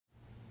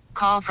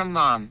Call from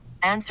mom.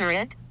 Answer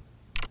it.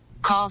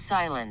 Call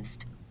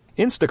silenced.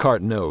 Instacart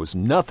knows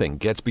nothing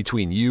gets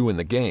between you and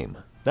the game.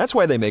 That's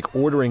why they make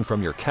ordering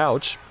from your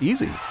couch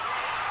easy.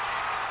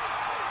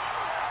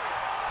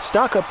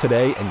 Stock up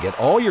today and get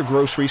all your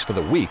groceries for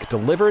the week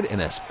delivered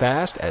in as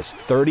fast as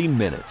 30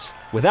 minutes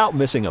without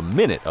missing a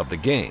minute of the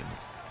game.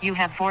 You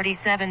have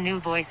 47 new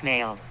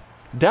voicemails.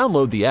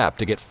 Download the app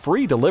to get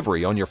free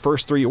delivery on your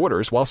first 3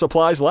 orders while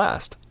supplies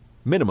last.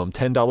 Minimum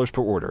 $10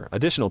 per order.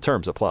 Additional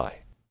terms apply.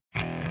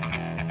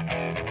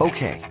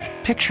 Okay,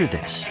 picture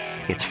this.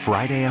 It's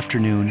Friday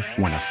afternoon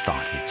when a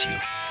thought hits you.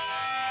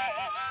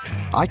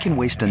 I can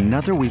waste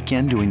another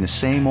weekend doing the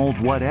same old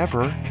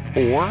whatever,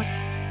 or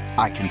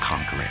I can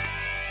conquer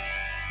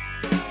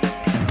it.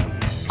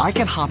 I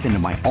can hop into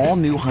my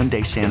all-new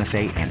Hyundai Santa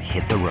Fe and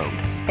hit the road.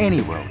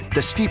 Any road.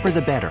 The steeper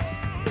the better.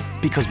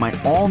 Because my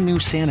all-new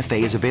Santa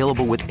Fe is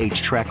available with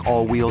H-Track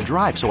all-wheel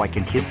drive, so I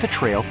can hit the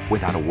trail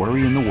without a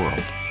worry in the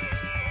world.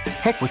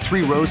 Heck, with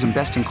 3 rows and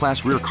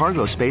best-in-class rear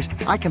cargo space,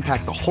 I can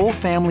pack the whole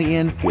family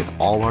in with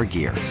all our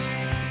gear.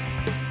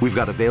 We've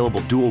got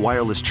available dual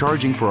wireless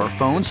charging for our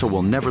phones, so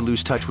we'll never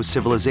lose touch with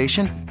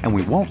civilization, and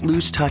we won't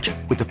lose touch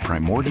with the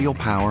primordial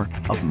power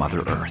of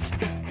Mother Earth.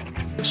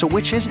 So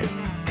which is it?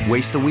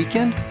 Waste the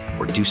weekend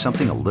or do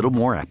something a little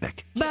more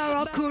epic?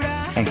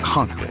 And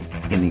conquer it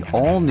in the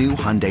all-new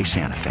Hyundai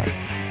Santa Fe.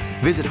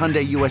 Visit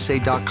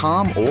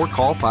HyundaiUSA.com or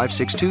call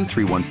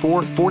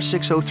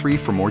 562-314-4603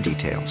 for more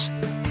details.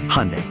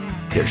 Hyundai,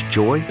 there's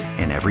joy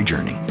in every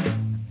journey.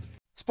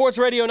 Sports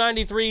Radio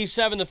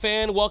 93.7 The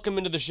Fan. Welcome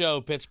into the show,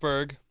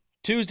 Pittsburgh.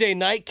 Tuesday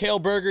night, Cale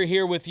Berger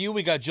here with you.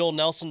 We got Joel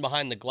Nelson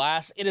behind the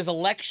glass. It is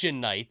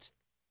election night,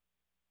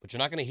 but you're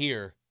not going to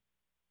hear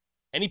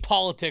any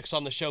politics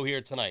on the show here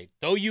tonight.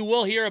 Though you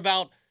will hear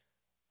about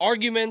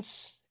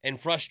arguments and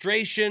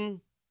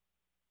frustration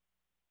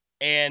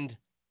and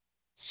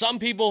some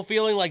people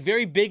feeling like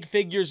very big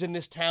figures in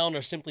this town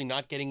are simply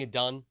not getting it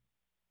done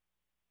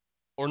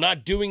or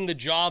not doing the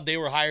job they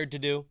were hired to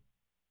do.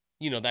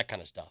 You know, that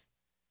kind of stuff.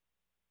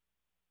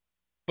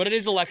 But it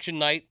is election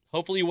night.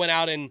 Hopefully you went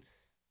out and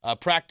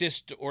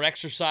practiced or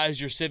exercised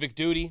your civic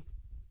duty.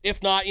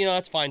 If not,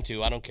 that's fine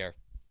too. I don't care.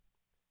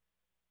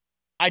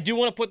 I do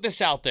want to put this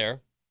out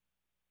there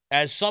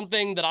as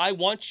something that I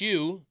want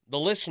you, the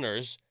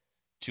listeners,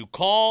 to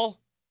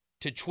call,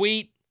 to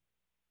tweet.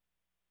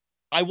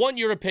 I want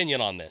your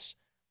opinion on this.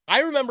 I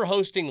remember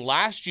hosting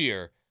last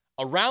year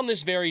around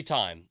this very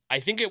time.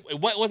 I think it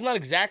was not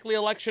exactly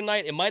election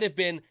night. It might have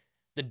been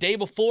the day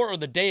before or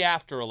the day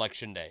after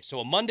election day. So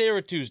a Monday or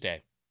a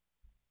Tuesday,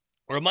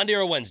 or a Monday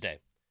or a Wednesday.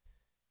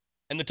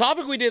 And the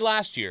topic we did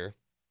last year,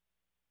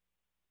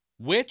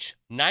 which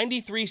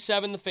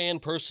 93.7 The Fan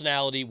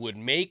personality would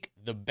make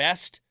the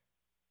best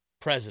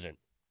president?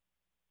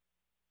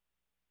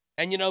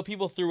 And,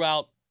 people threw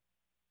out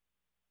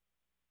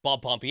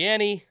Bob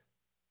Pompiani.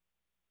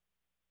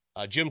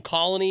 Jim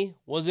Colony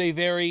was a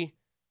very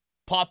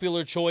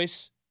popular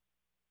choice.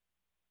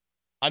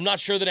 I'm not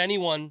sure that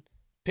anyone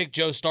picked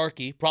Joe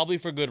Starkey, probably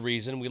for good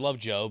reason. We love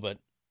Joe, but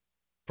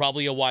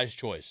probably a wise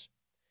choice.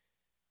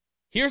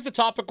 Here's the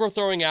topic we're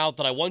throwing out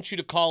that I want you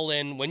to call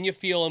in when you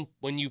feel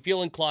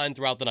inclined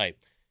throughout the night.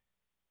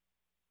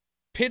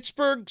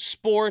 Pittsburgh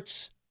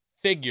sports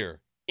figure,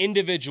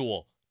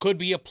 individual, could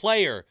be a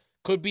player,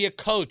 could be a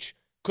coach,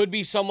 could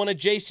be someone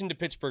adjacent to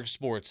Pittsburgh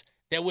sports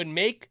that would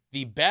make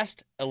the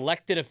best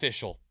elected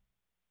official.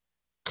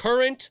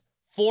 Current,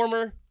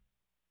 former,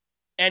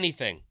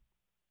 anything.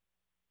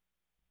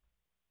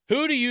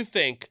 Who do you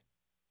think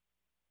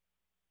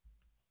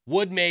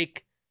would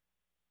make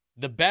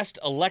the best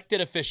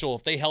elected official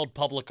if they held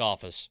public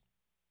office?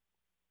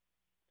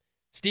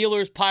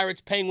 Steelers,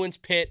 Pirates, Penguins,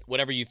 Pitt,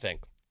 whatever you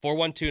think.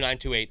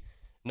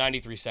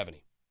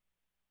 412-928-9370.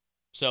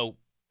 So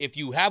if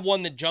you have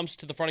one that jumps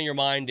to the front of your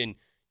mind and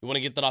you want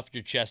to get that off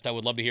your chest, I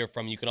would love to hear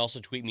from you. You can also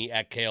tweet me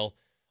at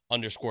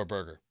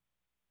Cale_Berger.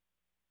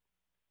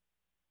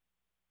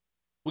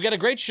 We got a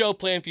great show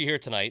planned for you here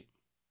tonight.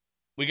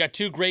 We got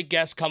 2 great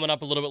guests coming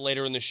up a little bit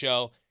later in the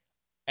show.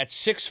 At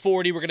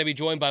 6:40, we're going to be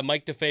joined by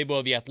Mike DeFabo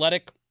of The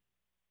Athletic.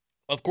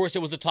 Of course,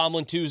 it was a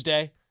Tomlin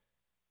Tuesday,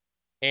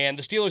 and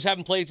the Steelers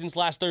haven't played since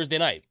last Thursday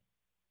night.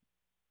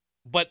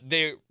 But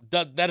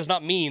that does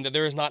not mean that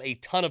there is not a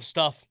ton of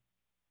stuff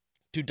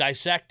to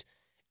dissect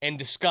and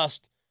discuss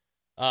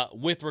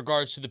with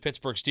regards to the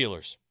Pittsburgh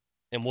Steelers.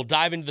 And we'll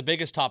dive into the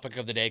biggest topic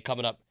of the day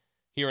coming up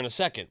here in a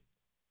second.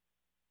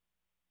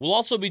 We'll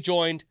also be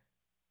joined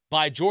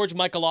by George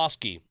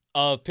Michalowski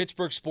of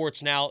Pittsburgh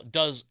Sports Now.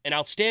 Does an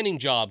outstanding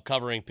job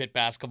covering Pitt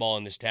basketball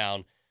in this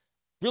town,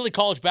 really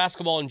college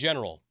basketball in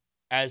general,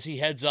 as he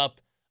heads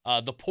up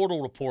the Portal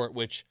Report,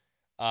 which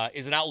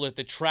is an outlet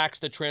that tracks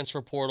the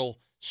transfer portal.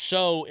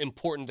 So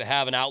important to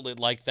have an outlet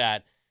like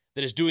that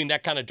is doing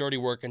that kind of dirty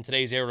work in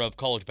today's era of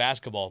college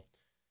basketball.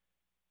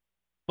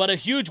 But a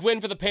huge win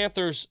for the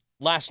Panthers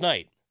last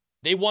night.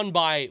 They won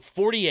by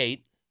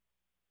 48.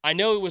 I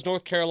know it was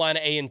North Carolina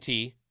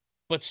A&T,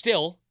 but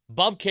still,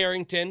 Bub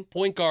Carrington,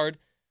 point guard,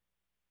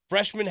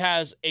 freshman,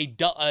 has a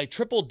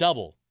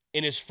triple-double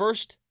in his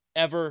first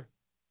ever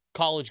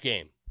college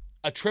game.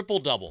 a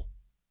triple-double.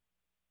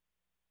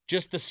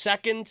 Just the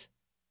second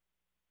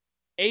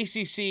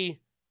ACC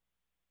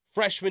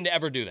freshman to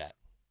ever do that.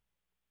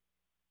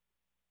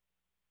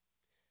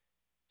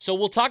 So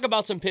we'll talk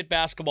about some Pitt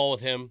basketball with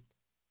him.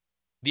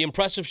 The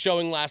impressive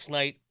showing last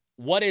night.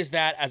 What is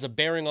that as a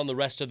bearing on the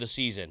rest of the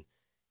season?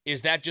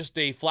 Is that just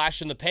a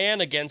flash in the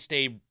pan against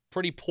a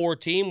pretty poor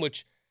team,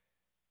 which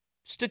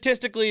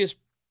statistically is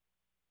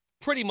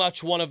pretty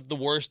much one of the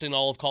worst in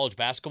all of college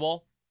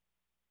basketball?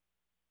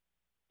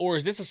 Or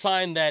is this a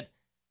sign that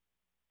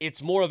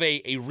it's more of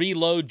a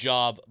reload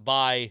job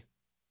by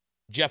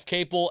Jeff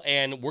Capel,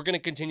 and we're going to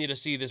continue to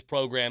see this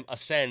program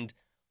ascend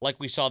like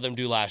we saw them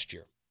do last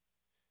year?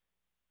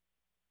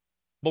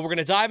 But we're going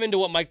to dive into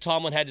what Mike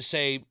Tomlin had to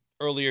say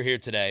earlier here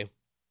today.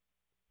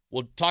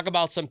 We'll talk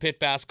about some Pitt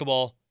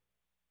basketball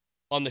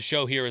on the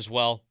show here as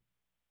well.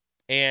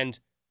 And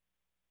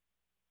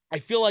I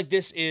feel like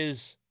this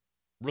is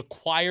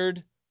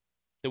required,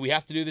 that we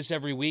have to do this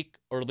every week,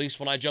 or at least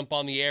when I jump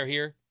on the air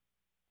here,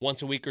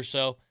 once a week or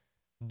so.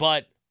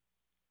 But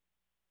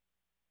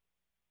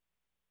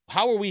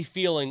how are we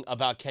feeling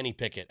about Kenny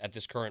Pickett at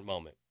this current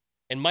moment?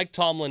 And Mike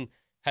Tomlin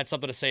had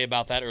something to say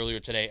about that earlier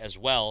today as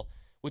well,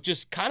 which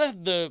is kind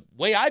of the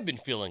way I've been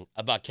feeling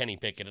about Kenny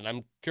Pickett, and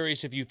I'm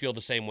curious if you feel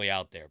the same way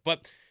out there.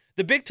 But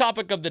the big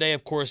topic of the day,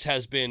 of course,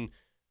 has been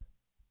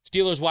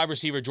Steelers wide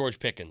receiver George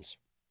Pickens.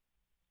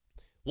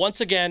 Once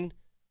again,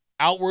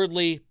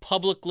 outwardly,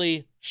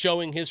 publicly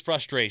showing his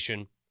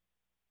frustration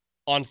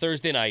on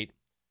Thursday night.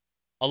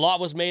 A lot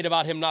was made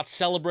about him not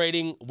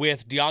celebrating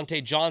with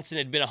Deontay Johnson.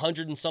 It had been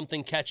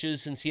 100-and-something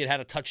catches since he had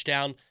a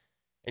touchdown,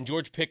 and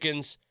George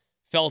Pickens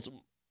felt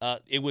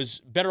it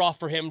was better off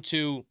for him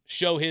to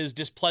show his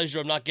displeasure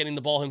of not getting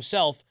the ball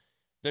himself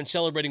than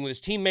celebrating with his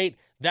teammate.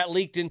 That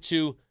leaked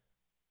into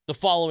the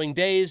following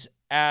days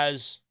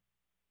as,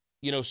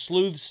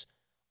 sleuths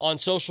on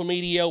social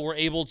media were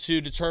able to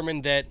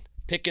determine that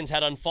Pickens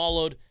had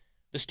unfollowed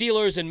the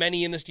Steelers and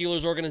many in the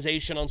Steelers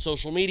organization on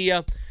social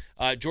media.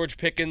 George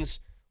Pickens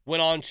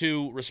went on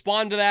to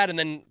respond to that and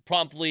then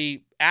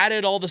promptly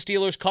added all the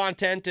Steelers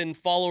content and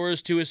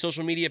followers to his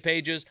social media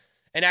pages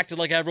and acted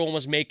like everyone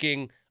was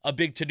making a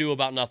big to-do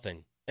about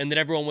nothing, and that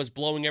everyone was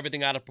blowing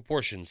everything out of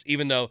proportions,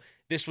 even though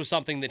this was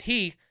something that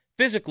he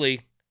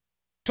physically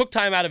took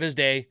time out of his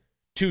day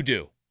to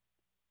do.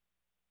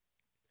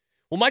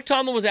 Well, Mike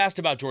Tomlin was asked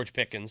about George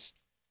Pickens,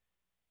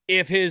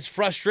 if his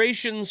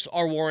frustrations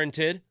are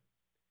warranted,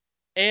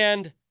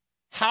 and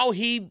how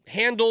he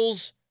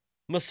handles,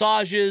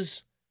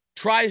 massages,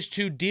 tries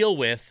to deal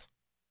with,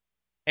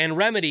 and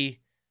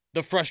remedy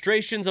the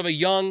frustrations of a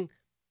young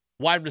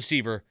wide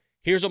receiver.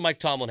 Here's what Mike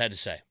Tomlin had to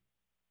say.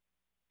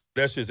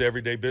 That's just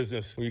everyday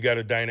business. When you got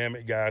a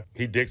dynamic guy,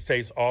 he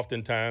dictates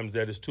oftentimes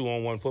that it's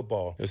 2-on-1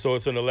 football. And so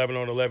it's an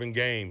 11-on-11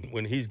 game.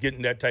 When he's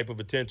getting that type of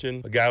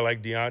attention, a guy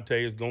like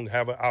Deontay is going to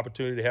have an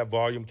opportunity to have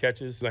volume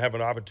catches, going to have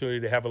an opportunity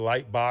to have a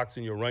light box,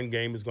 and your run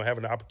game is going to have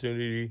an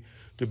opportunity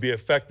to be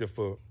effective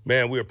for.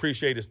 Man, we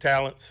appreciate his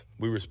talents.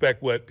 We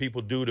respect what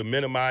people do to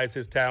minimize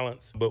his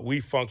talents, but we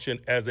function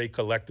as a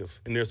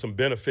collective. And there's some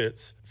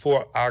benefits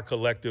for our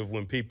collective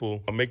when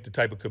people make the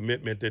type of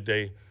commitment that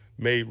they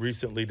made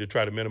recently to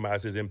try to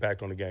minimize his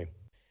impact on the game.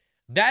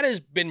 That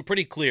has been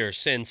pretty clear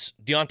since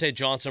Deontay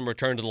Johnson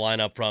returned to the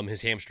lineup from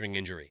his hamstring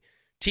injury.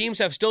 Teams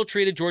have still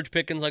treated George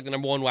Pickens like the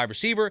number one wide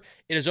receiver.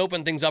 It has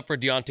opened things up for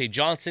Deontay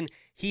Johnson.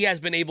 He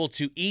has been able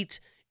to eat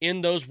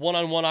in those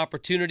one-on-one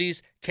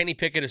opportunities. Kenny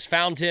Pickett has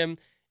found him.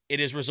 It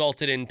has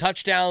resulted in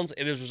touchdowns.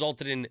 It has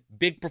resulted in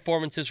big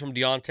performances from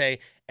Deontay,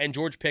 and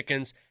George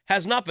Pickens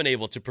has not been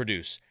able to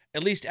produce,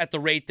 at least at the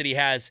rate that he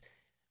has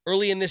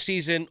early in this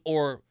season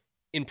or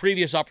in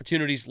previous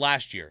opportunities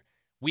last year.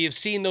 We have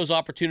seen those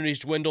opportunities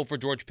dwindle for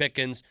George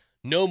Pickens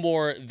no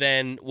more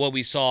than what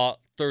we saw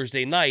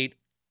Thursday night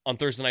on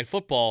Thursday Night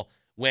Football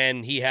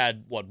when he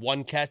had,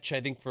 one catch, I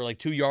think, for like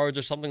 2 yards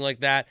or something like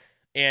that,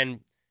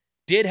 and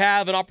did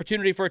have an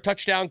opportunity for a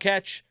touchdown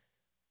catch,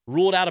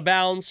 ruled out of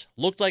bounds,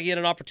 looked like he had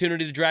an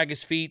opportunity to drag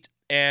his feet,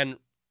 and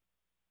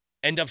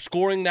end up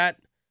scoring that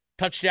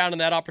touchdown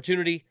and that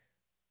opportunity.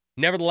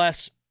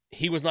 Nevertheless,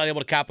 he was not able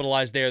to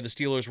capitalize there. The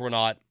Steelers were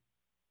not.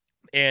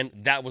 And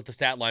that was the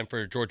stat line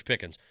for George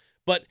Pickens.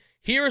 But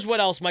here is what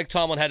else Mike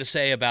Tomlin had to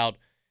say about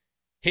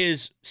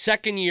his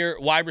second-year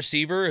wide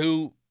receiver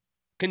who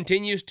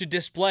continues to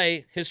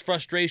display his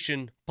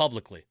frustration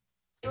publicly.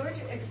 George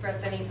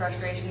express any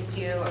frustrations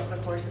to you over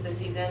the course of the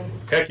season?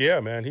 Heck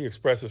yeah, man. He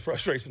expresses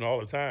frustration all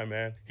the time,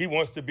 man. He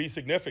wants to be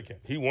significant.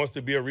 He wants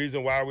to be a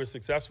reason why we're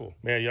successful.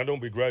 Man, y'all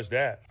don't begrudge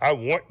that. I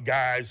want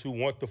guys who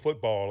want the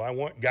football. I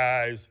want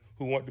guys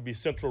who want to be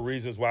central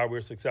reasons why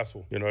we're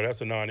successful.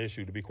 That's a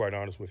non-issue, to be quite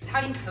honest with you.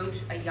 How do you coach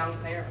a young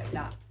player like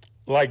that?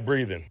 Like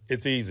breathing.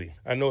 It's easy.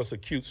 I know it's a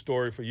cute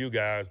story for you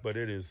guys, but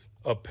it is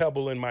a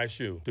pebble in my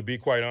shoe, to be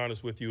quite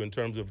honest with you, in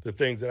terms of the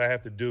things that I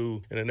have to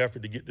do in an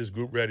effort to get this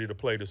group ready to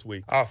play this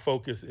week. Our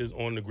focus is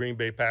on the Green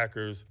Bay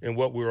Packers and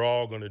what we're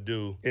all going to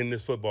do in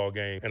this football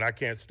game, and I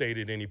can't state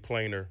it any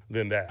plainer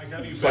than that.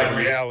 It's like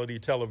reality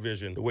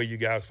television, the way you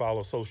guys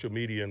follow social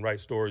media and write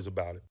stories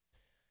about it.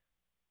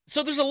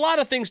 So there's a lot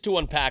of things to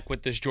unpack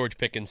with this George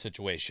Pickens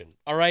situation,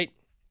 all right?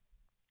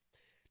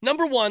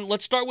 Number one,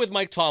 let's start with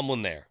Mike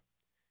Tomlin there.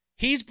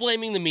 He's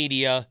blaming the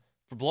media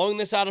for blowing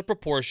this out of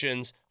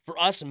proportions, for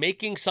us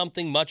making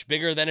something much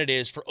bigger than it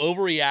is, for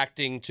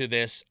overreacting to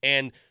this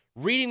and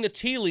reading the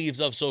tea leaves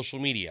of social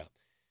media.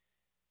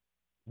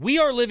 We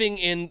are living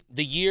in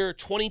the year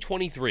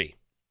 2023.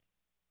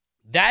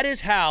 That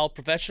is how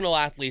professional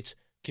athletes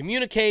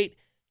communicate,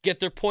 get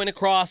their point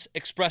across,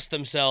 express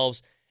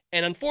themselves.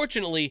 And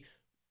unfortunately,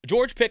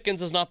 George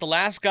Pickens is not the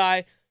last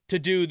guy to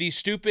do these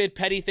stupid,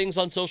 petty things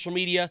on social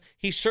media.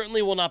 He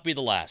certainly will not be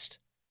the last.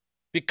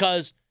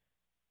 Because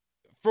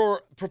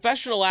for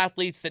professional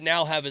athletes that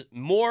now have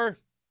more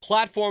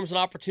platforms and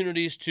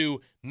opportunities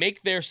to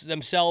make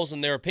themselves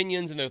and their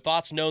opinions and their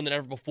thoughts known than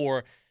ever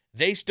before,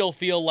 they still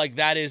feel like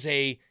that is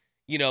a,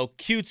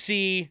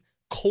 cutesy,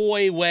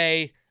 coy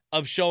way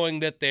of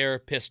showing that they're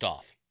pissed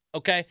off.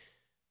 Okay?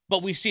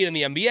 But we see it in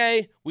the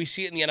NBA, we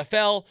see it in the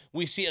NFL,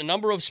 we see it in a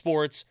number of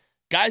sports.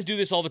 Guys do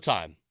this all the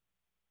time.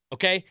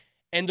 Okay?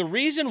 And the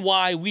reason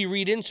why we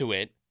read into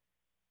it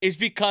is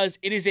because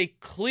it is a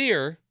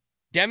clear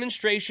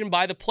demonstration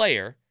by the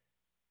player.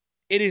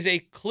 It is a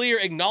clear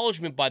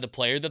acknowledgement by the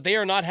player that they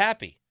are not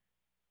happy.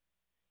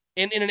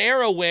 And in an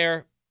era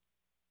where,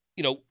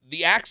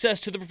 the access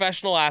to the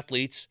professional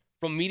athletes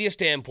from a media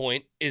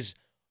standpoint is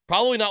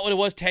probably not what it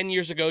was 10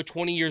 years ago,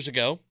 20 years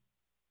ago.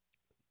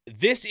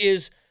 This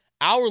is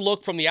our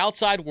look from the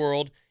outside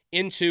world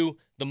into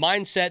the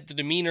mindset, the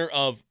demeanor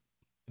of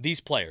these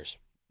players.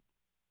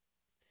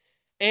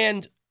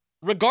 And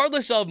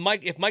regardless of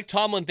if Mike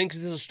Tomlin thinks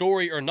this is a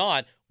story or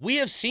not, we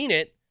have seen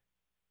it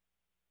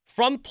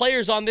from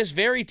players on this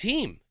very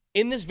team,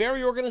 in this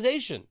very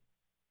organization.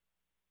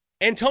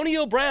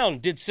 Antonio Brown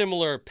did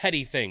similar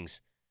petty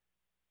things.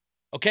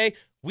 Okay?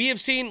 We have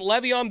seen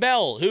Le'Veon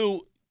Bell,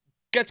 who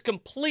gets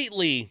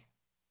completely,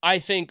 I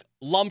think,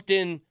 lumped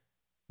in,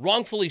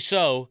 wrongfully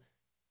so,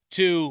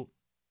 to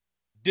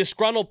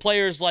disgruntled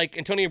players like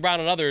Antonio Brown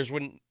and others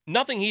when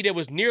nothing he did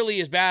was nearly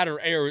as bad or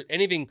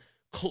anything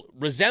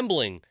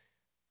resembling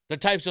the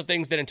types of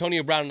things that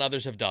Antonio Brown and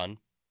others have done.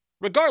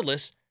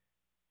 Regardless,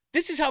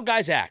 this is how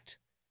guys act.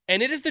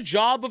 And it is the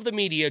job of the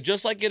media,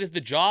 just like it is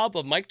the job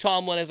of Mike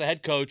Tomlin as a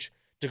head coach,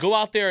 to go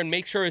out there and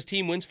make sure his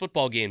team wins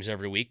football games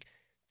every week.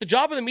 The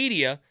job of the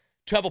media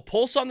to have a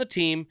pulse on the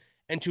team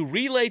and to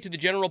relay to the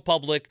general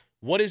public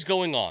what is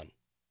going on.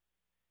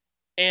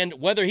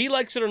 And whether he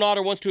likes it or not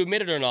or wants to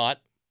admit it or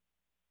not,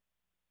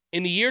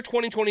 in the year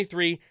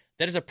 2023,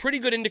 that is a pretty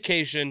good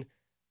indication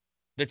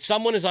that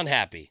someone is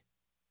unhappy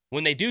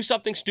when they do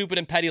something stupid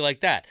and petty like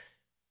that.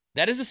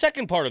 That is the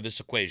second part of this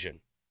equation.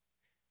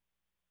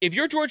 If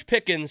you're George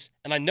Pickens,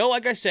 and I know,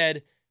 like I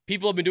said,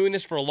 people have been doing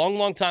this for a long,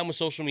 long time with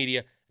social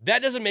media,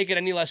 that doesn't make it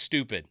any less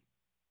stupid.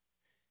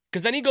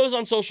 Because then he goes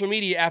on social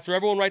media after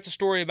everyone writes a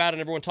story about it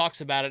and everyone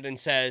talks about it and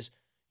says,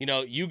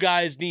 you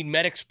guys need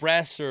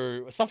MedExpress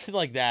or something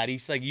like that.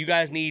 He's like, you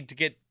guys need to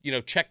get,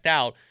 checked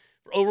out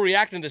for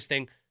overreacting to this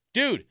thing.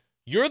 Dude,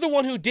 you're the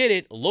one who did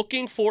it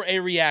looking for a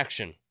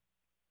reaction.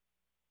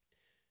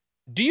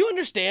 Do you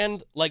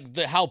understand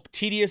how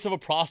tedious of a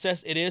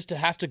process it is to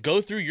have to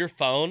go through your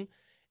phone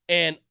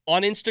and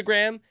on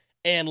Instagram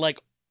and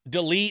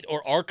delete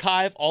or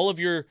archive all of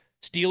your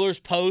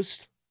Steelers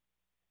posts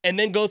and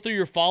then go through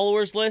your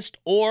followers list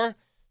or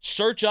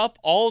search up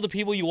all of the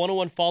people you want to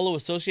unfollow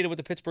associated with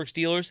the Pittsburgh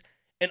Steelers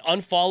and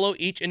unfollow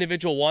each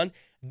individual one?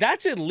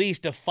 That's at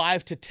least a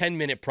 5 to 10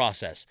 minute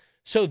process.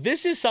 So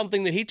this is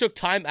something that he took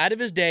time out of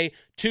his day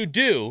to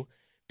do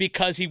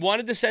because he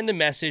wanted to send a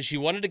message. He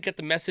wanted to get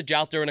the message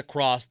out there and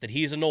across that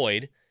he's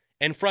annoyed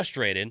and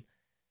frustrated.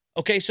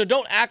 Okay, so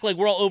don't act like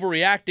we're all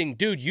overreacting.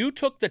 Dude, you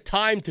took the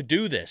time to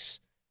do this.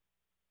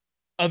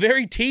 A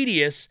very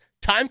tedious,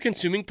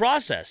 time-consuming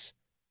process.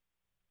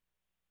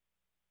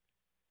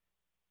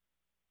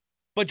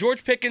 But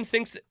George Pickens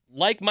thinks,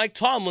 like Mike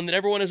Tomlin, that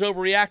everyone is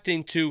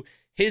overreacting to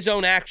his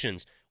own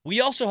actions.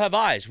 We also have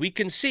eyes. We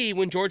can see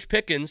when George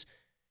Pickens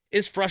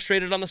is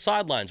frustrated on the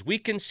sidelines. We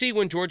can see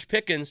when George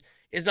Pickens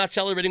is not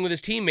celebrating with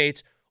his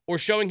teammates or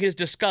showing his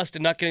disgust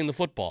at not getting the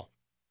football.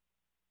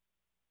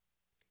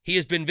 He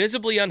has been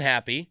visibly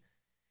unhappy.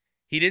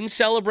 He didn't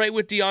celebrate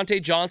with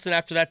Deontay Johnson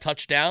after that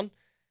touchdown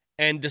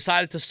and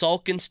decided to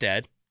sulk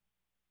instead.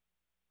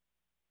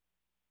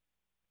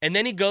 And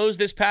then he goes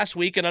this past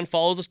week and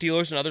unfollows the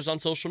Steelers and others on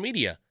social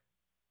media.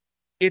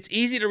 It's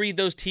easy to read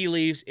those tea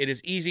leaves. It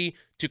is easy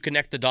to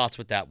connect the dots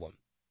with that one.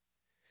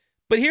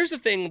 But here's the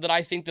thing that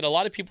I think that a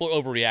lot of people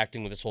are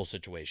overreacting with this whole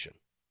situation.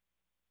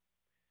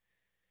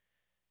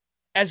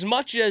 As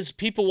much as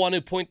people want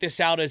to point this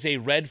out as a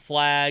red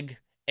flag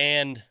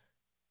and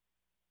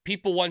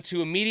people want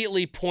to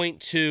immediately point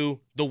to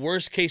the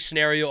worst case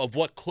scenario of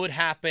what could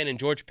happen and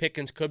George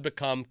Pickens could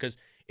become, because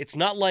it's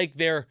not like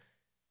this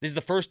is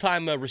the first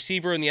time a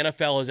receiver in the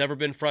NFL has ever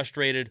been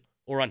frustrated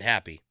or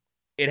unhappy.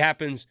 It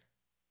happens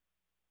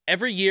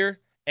every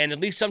year, and at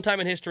least sometime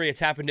in history, it's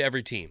happened to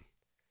every team.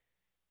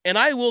 And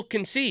I will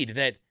concede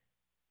that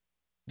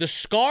the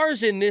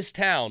scars in this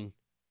town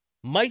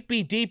might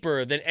be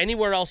deeper than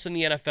anywhere else in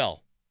the NFL.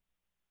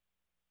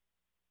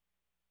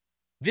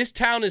 This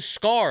town is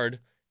scarred,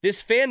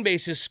 this fan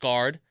base is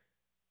scarred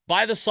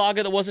by the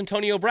saga that was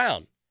Antonio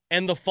Brown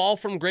and the fall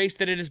from grace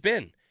that it has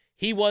been.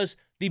 He was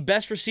the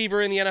best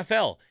receiver in the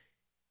NFL.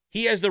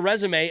 He has the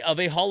resume of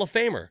a Hall of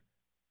Famer.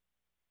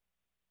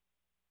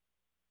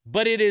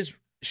 But it is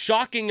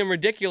shocking and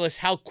ridiculous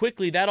how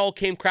quickly that all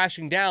came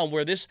crashing down,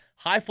 where this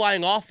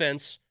high-flying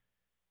offense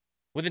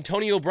with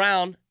Antonio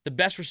Brown, the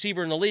best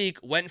receiver in the league,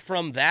 went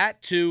from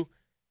that to,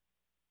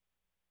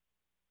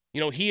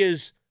 he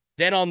is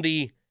then on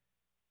the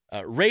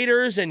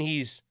Raiders, and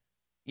he's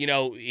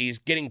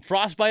getting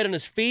frostbite on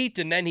his feet,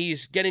 and then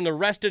he's getting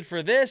arrested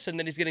for this, and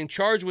then he's getting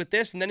charged with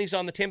this, and then he's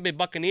on the Tampa Bay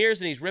Buccaneers,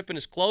 and he's ripping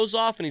his clothes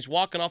off, and he's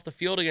walking off the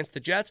field against the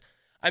Jets.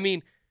 I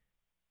mean,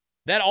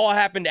 that all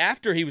happened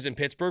after he was in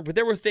Pittsburgh, but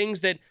there were things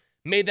that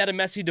made that a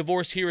messy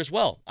divorce here as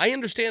well. I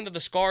understand that the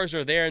scars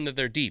are there and that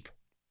they're deep.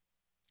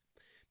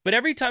 But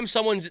every time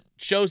someone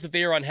shows that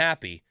they are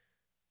unhappy,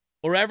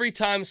 or every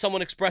time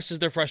someone expresses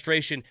their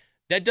frustration,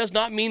 that does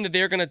not mean that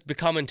they're going to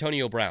become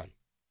Antonio Brown.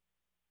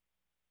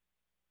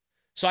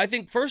 So I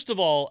think, first of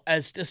all,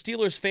 as a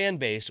Steelers fan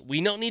base,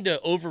 we don't need to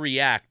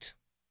overreact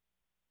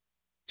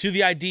to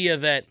the idea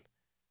that,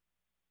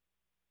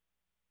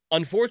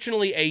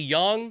 unfortunately, a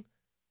young,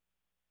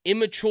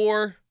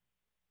 immature,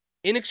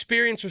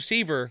 inexperienced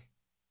receiver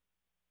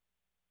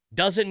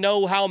doesn't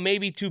know how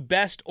maybe to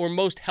best or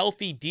most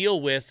healthy deal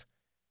with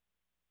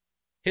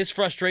his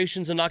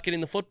frustrations of not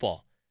getting the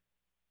football.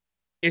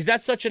 Is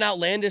that such an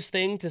outlandish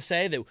thing to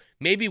say that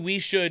maybe we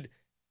should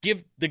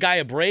give the guy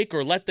a break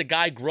or let the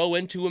guy grow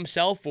into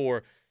himself,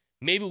 or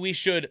maybe we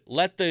should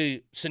let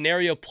the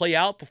scenario play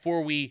out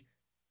before we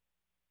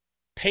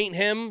paint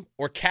him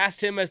or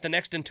cast him as the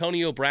next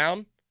Antonio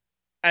Brown,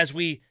 as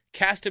we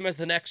cast him as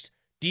the next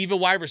diva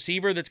wide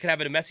receiver that's going to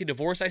have a messy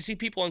divorce? I see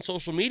people on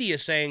social media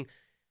saying,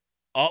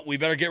 oh, we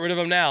better get rid of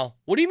him now.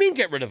 What do you mean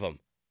get rid of him?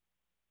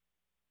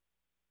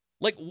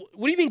 Like,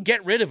 what do you mean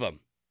get rid of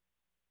him?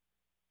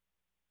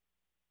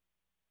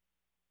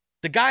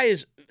 The guy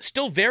is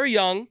still very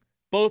young,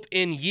 both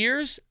in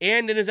years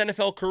and in his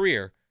NFL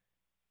career.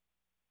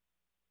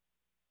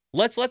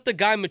 Let's let the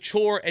guy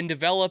mature and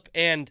develop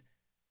and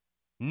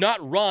not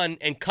run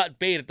and cut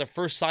bait at the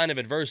first sign of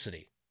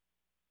adversity.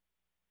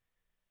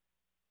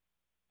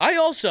 I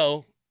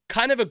also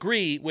kind of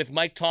agree with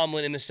Mike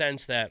Tomlin in the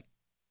sense that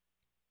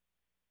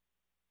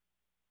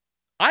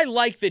I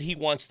like that he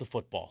wants the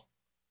football.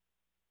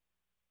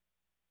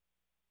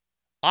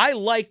 I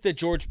like that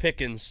George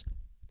Pickens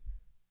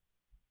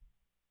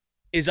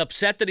is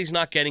upset that he's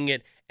not getting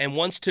it and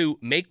wants to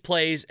make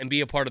plays and be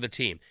a part of the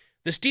team.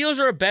 The Steelers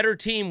are a better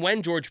team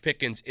when George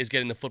Pickens is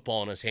getting the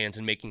football in his hands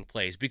and making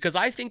plays, because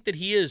I think that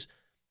he is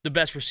the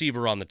best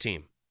receiver on the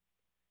team.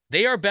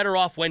 They are better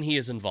off when he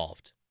is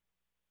involved.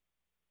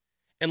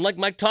 And like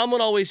Mike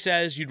Tomlin always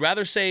says, you'd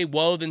rather say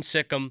whoa than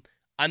sick 'em.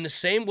 I'm the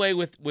same way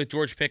with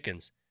George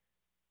Pickens.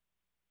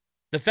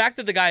 The fact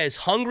that the guy is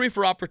hungry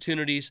for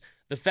opportunities,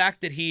 the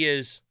fact that he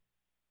is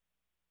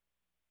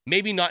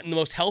maybe not in the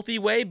most healthy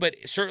way, but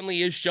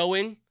certainly is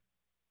showing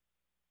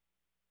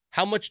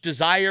how much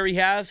desire he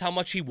has, how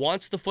much he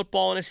wants the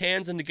football in his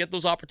hands and to get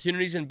those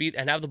opportunities and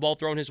have the ball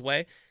thrown his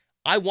way.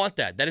 I want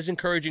that. That is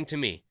encouraging to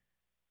me.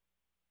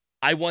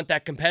 I want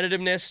that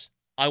competitiveness.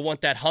 I want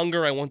that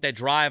hunger. I want that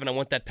drive, and I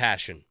want that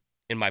passion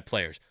in my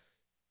players.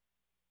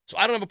 So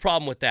I don't have a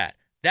problem with that.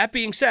 That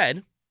being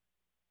said,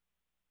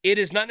 it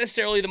is not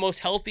necessarily the most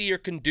healthy or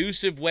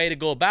conducive way to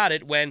go about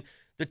it when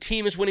the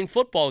team is winning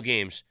football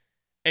games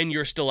and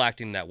you're still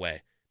acting that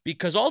way.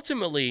 Because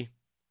ultimately,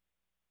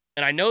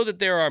 and I know that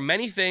there are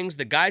many things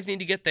that guys need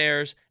to get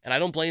theirs, and I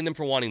don't blame them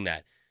for wanting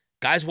that.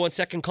 Guys want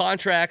second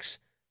contracts.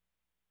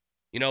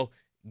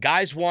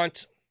 Guys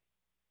want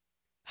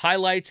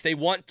highlights. They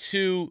want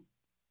to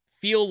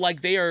feel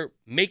like they are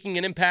making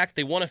an impact.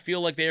 They want to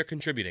feel like they are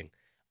contributing.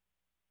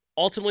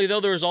 Ultimately,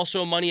 though, there is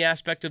also a money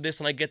aspect of this,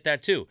 and I get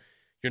that too.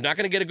 You're not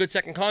going to get a good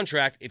second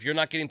contract if you're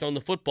not getting thrown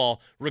the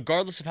football,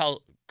 regardless of how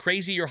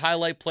crazy your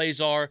highlight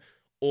plays are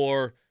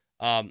or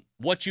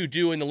what you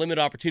do and the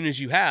limited opportunities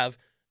you have.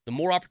 The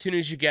more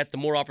opportunities you get, the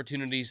more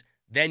opportunities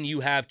then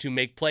you have to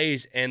make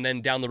plays and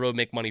then down the road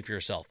make money for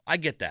yourself. I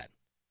get that.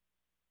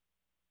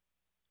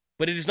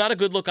 But it is not a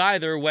good look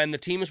either when the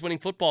team is winning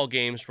football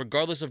games,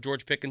 regardless of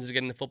George Pickens is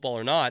getting the football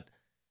or not.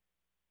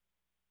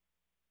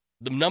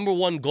 The number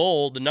one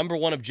goal, the number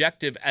one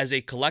objective as a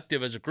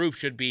collective, as a group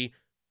should be,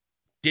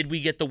 did we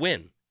get the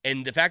win?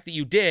 And the fact that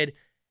you did,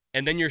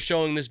 and then you're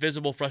showing this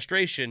visible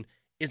frustration,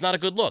 is not a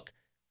good look.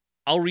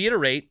 I'll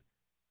reiterate,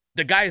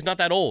 the guy is not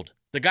that old.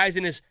 The guy's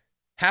in his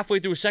halfway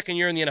through his second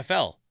year in the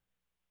NFL.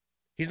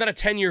 He's not a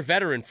 10-year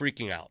veteran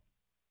freaking out.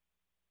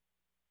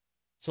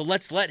 So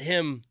let's let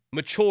him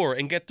mature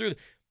and get through.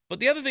 But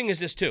the other thing is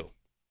this too.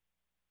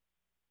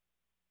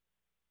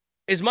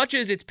 As much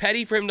as it's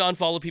petty for him to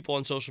unfollow people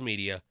on social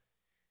media,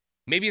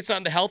 maybe it's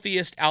not the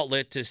healthiest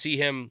outlet to see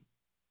him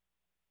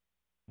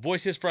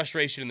voice his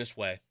frustration in this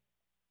way.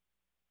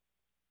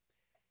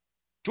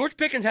 George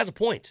Pickens has a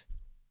point.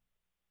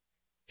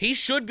 He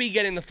should be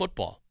getting the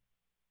football.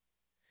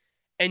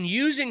 And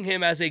using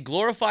him as a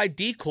glorified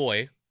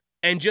decoy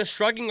and just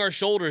shrugging our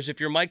shoulders if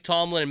you're Mike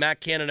Tomlin and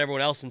Matt Canada and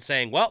everyone else and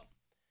saying, well,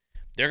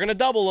 they're going to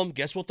double them.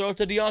 Guess we'll throw it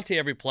to Deontay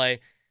every play.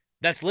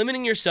 That's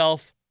limiting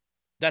yourself.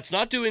 That's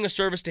not doing a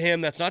service to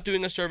him. That's not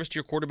doing a service to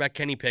your quarterback,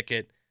 Kenny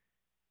Pickett.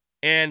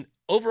 And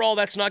overall,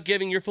 that's not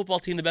giving your football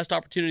team the best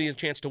opportunity and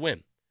chance to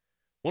win.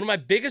 One of my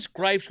biggest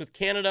gripes with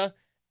Canada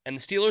and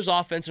the Steelers'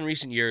 offense in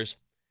recent years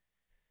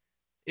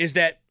is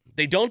that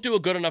they don't do a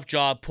good enough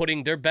job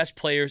putting their best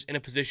players in a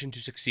position to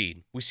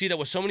succeed. We see that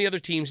with so many other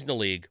teams in the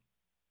league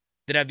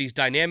that have these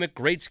dynamic,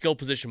 great skill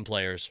position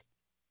players.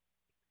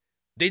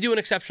 They do an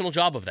exceptional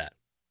job of that.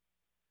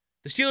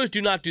 The Steelers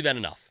do not do that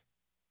enough.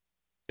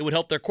 It would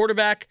help their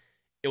quarterback.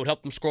 It would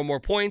help them score more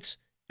points.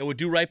 It would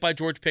do right by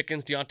George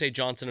Pickens, Deontay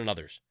Johnson, and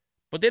others.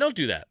 But they don't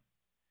do that.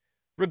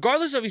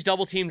 Regardless of he's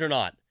double-teamed or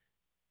not,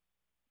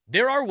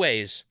 there are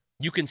ways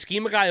you can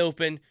scheme a guy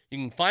open. You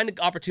can find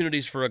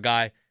opportunities for a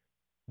guy.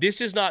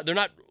 They're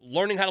not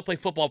learning how to play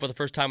football for the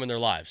first time in their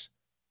lives.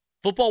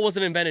 Football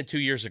wasn't invented 2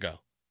 years ago.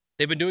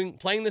 They've been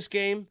playing this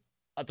game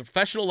at the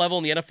professional level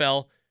in the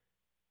NFL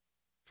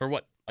for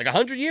what, like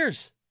 100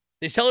 years?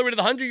 They celebrated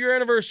the 100-year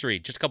anniversary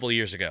just a couple of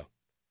years ago.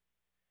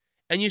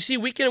 And you see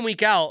week in and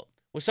week out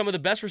with some of the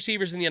best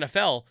receivers in the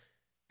NFL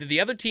that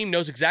the other team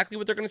knows exactly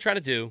what they're going to try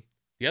to do.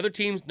 The other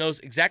team knows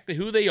exactly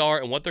who they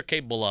are and what they're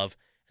capable of,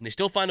 and they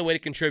still find a way to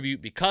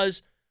contribute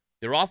because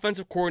their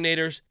offensive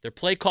coordinators, their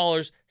play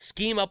callers,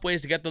 scheme up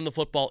ways to get them the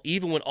football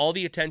even when all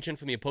the attention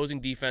from the opposing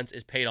defense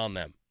is paid on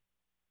them.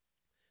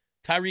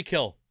 Tyreek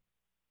Hill,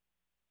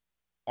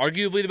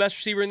 arguably the best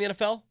receiver in the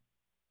NFL.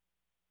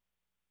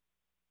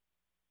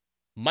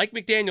 Mike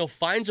McDaniel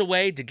finds a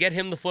way to get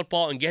him the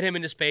football and get him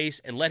into space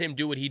and let him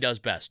do what he does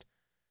best.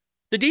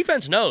 The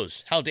defense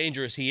knows how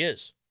dangerous he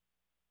is.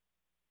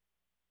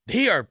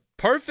 They are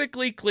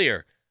perfectly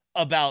clear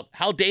about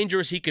how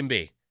dangerous he can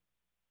be.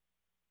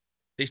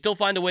 They still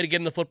find a way to get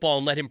him the football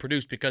and let him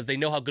produce because they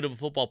know how good of a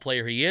football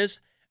player he is,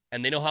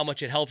 and they know how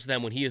much it helps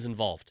them when he is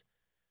involved.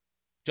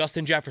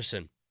 Justin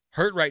Jefferson,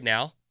 hurt right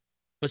now,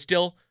 but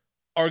still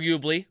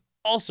arguably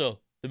also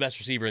the best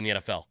receiver in the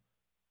NFL.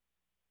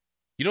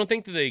 You don't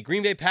think that the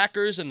Green Bay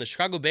Packers and the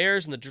Chicago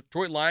Bears and the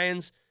Detroit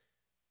Lions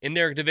in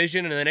their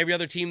division and then every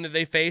other team that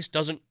they face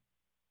doesn't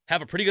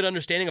have a pretty good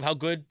understanding of how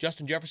good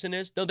Justin Jefferson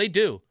is? No, they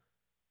do.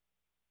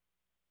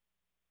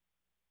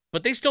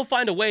 But they still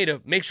find a way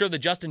to make sure that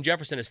Justin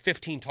Jefferson has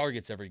 15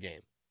 targets every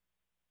game.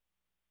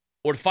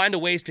 Or to find a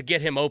ways to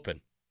get him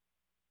open.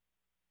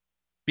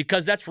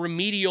 Because that's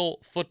remedial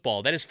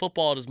football. That is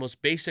football at its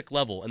most basic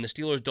level, and the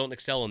Steelers don't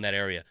excel in that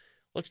area.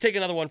 Let's take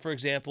another one, for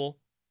example,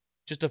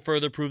 just to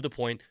further prove the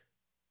point.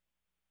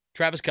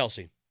 Travis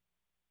Kelce,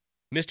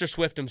 Mr.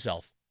 Swift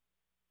himself,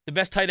 the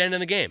best tight end in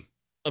the game,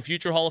 a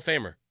future Hall of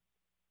Famer,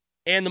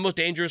 and the most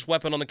dangerous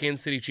weapon on the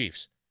Kansas City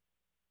Chiefs.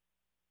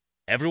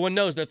 Everyone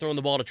knows they're throwing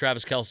the ball to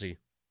Travis Kelce,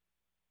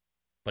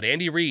 but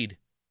Andy Reid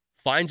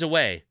finds a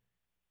way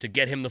to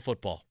get him the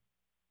football.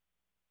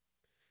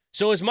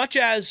 So as much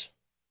as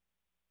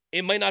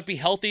it might not be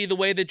healthy the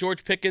way that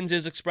George Pickens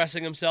is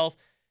expressing himself,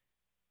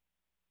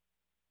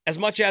 as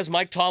much as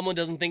Mike Tomlin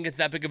doesn't think it's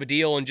that big of a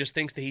deal and just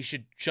thinks that he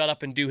should shut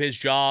up and do his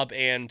job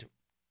and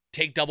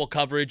take double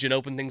coverage and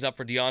open things up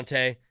for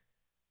Deontay,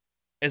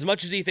 as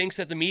much as he thinks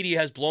that the media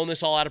has blown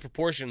this all out of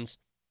proportions,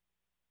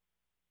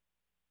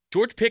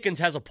 George Pickens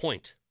has a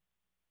point.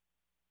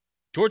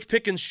 George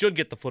Pickens should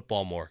get the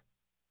football more.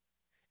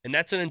 And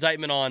that's an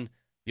indictment on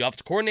the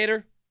offensive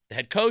coordinator, the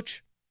head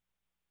coach,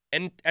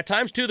 and at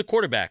times, too, the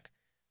quarterback,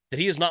 that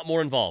he is not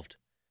more involved.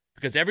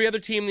 Because every other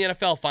team in the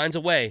NFL finds a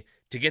way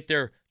to get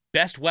their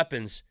best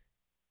weapons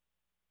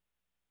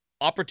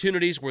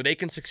opportunities where they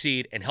can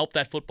succeed and help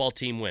that football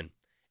team win.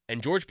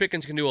 And George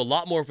Pickens can do a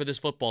lot more for this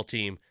football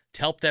team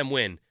to help them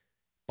win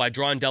by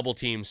drawing double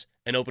teams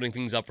and opening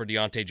things up for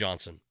Deontay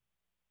Johnson.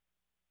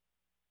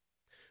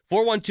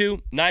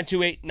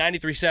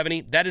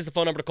 412-928-9370. That is the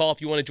phone number to call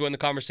if you want to join the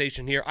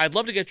conversation here. I'd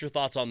love to get your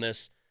thoughts on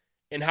this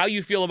and how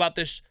you feel about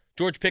this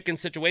George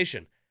Pickens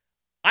situation.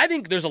 I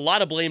think there's a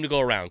lot of blame to go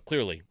around,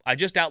 clearly. I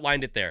just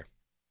outlined it there.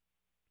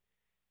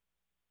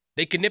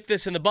 They can nip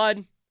this in the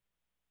bud.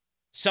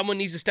 Someone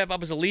needs to step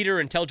up as a leader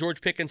and tell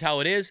George Pickens how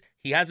it is.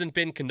 He hasn't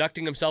been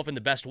conducting himself in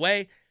the best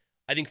way.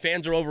 I think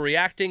fans are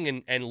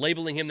overreacting and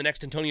labeling him the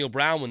next Antonio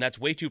Brown when that's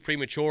way too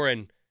premature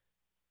and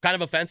kind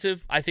of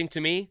offensive, I think,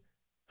 to me.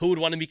 Who would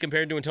want to be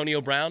compared to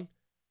Antonio Brown?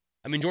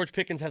 I mean, George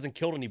Pickens hasn't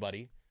killed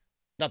anybody.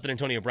 Not that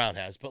Antonio Brown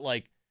has, but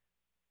like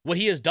what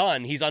he has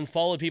done, he's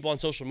unfollowed people on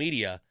social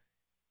media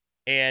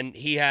and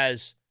he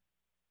has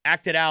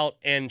acted out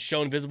and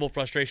shown visible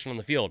frustration on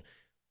the field.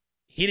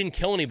 He didn't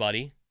kill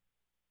anybody.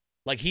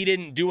 Like, he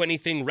didn't do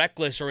anything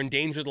reckless or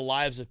endanger the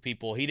lives of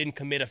people. He didn't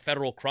commit a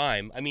federal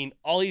crime. I mean,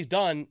 all he's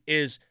done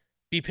is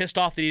be pissed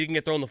off that he didn't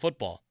get thrown the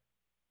football.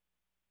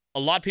 A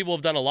lot of people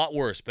have done a lot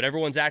worse, but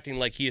everyone's acting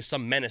like he is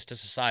some menace to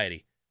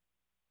society.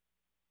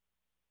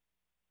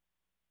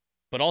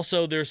 But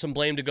also, there's some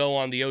blame to go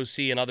on the OC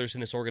and others in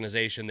this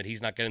organization that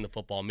he's not getting the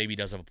football. Maybe he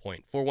does have a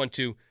point.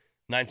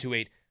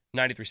 412-928-9370.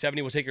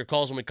 We'll take your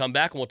calls when we come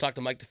back, and we'll talk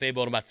to Mike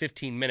DeFabo in about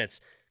 15 minutes.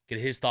 get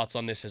his thoughts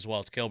on this as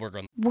well. It's Cale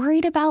Berger.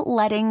 Worried about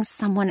letting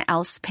someone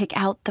else pick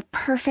out the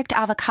perfect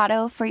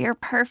avocado for your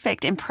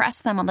perfect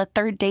impress them on the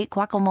third date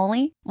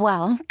guacamole?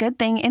 Well, good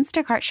thing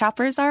Instacart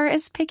shoppers are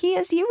as picky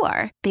as you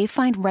are. They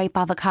find ripe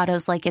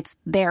avocados like it's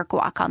their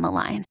guac on the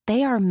line.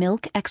 They are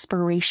milk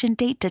expiration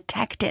date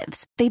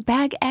detectives. They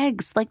bag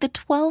eggs like the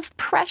 12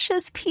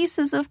 precious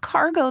pieces of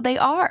cargo they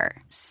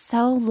are.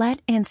 So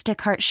let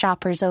Instacart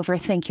shoppers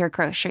overthink your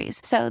groceries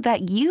so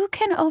that you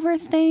can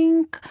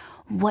overthink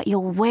what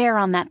you'll wear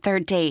on that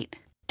third date.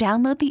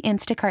 Download the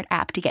Instacart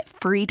app to get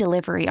free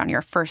delivery on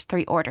your first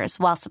 3 orders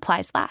while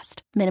supplies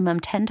last.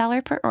 Minimum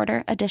 $10 per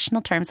order.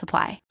 Additional terms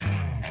apply.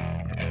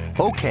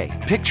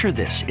 Okay, picture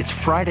this. It's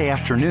Friday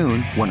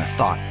afternoon when a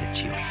thought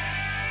hits you.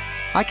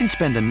 I can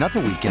spend another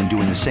weekend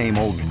doing the same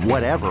old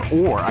whatever,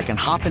 or I can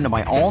hop into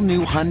my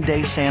all-new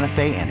Hyundai Santa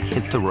Fe and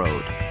hit the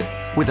road.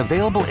 With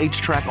available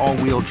H-Track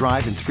all-wheel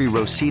drive and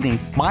 3-row seating,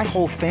 my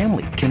whole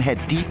family can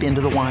head deep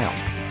into the wild.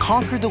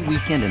 Conquer the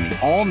weekend in the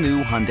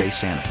all-new Hyundai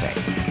Santa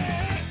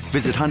Fe.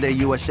 Visit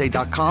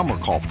HyundaiUSA.com or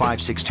call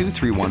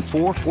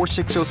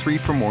 562-314-4603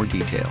 for more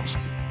details.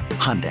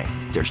 Hyundai,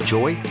 there's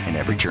joy in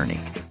every journey.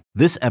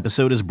 This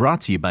episode is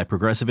brought to you by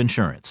Progressive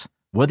Insurance.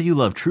 Whether you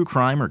love true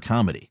crime or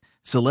comedy,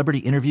 celebrity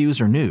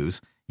interviews or news,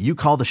 you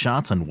call the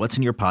shots on what's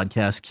in your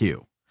podcast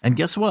queue. And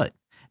guess what?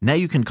 Now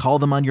you can call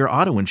them on your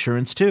auto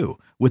insurance too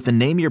with the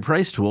Name Your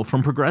Price tool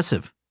from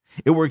Progressive.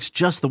 It works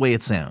just the way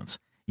it sounds.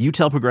 You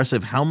tell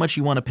Progressive how much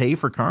you want to pay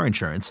for car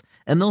insurance,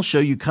 and they'll show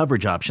you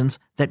coverage options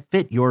that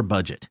fit your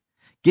budget.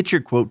 Get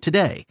your quote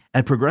today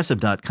at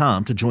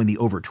Progressive.com to join the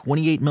over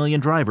 28 million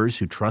drivers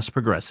who trust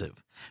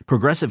Progressive.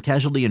 Progressive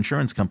Casualty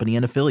Insurance Company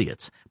and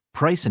Affiliates.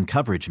 Price and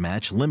coverage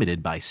match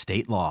limited by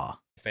state law.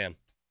 The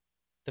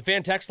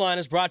fan text line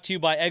is brought to you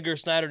by Edgar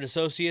Snyder &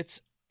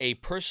 Associates, a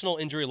personal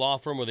injury law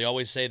firm where they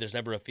always say there's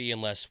never a fee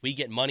unless we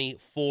get money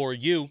for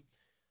you.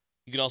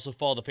 You can also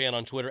follow the fan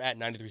on Twitter at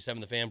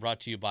 937 The Fan, brought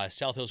to you by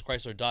South Hills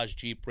Chrysler, Dodge,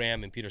 Jeep,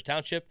 Ram in Peters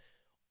Township,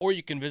 or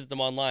you can visit them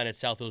online at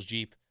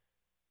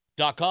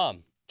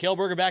southhillsjeep.com. Cale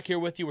Berger back here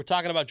with you. We're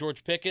talking about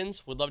George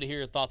Pickens. Would love to hear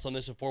your thoughts on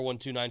this at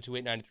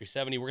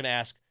 412-928-9370. We're going to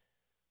ask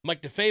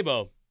Mike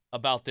DeFabo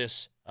about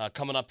this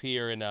coming up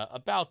here in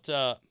about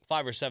 5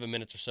 or 7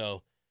 minutes or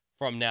so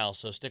from now.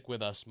 So stick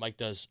with us. Mike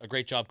does a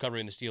great job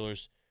covering the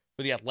Steelers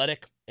for The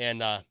Athletic,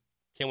 and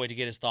can't wait to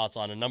get his thoughts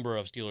on a number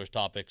of Steelers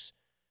topics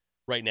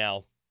right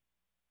now.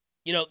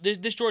 You know,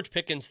 this George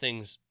Pickens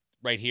thing's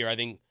right here, I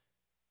think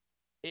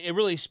it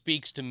really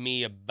speaks to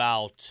me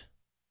about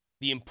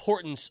the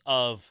importance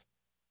of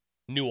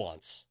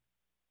nuance.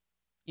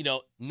 You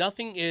know,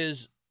 nothing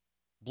is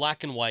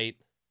black and white.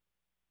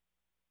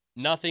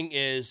 Nothing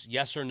is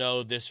yes or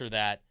no, this or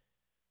that.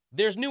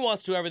 There's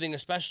nuance to everything,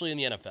 especially in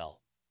the NFL.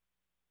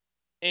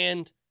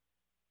 And,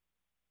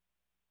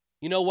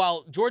 you know,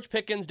 while George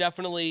Pickens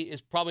definitely is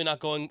probably not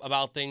going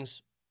about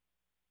things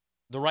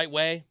the right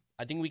way,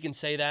 I think we can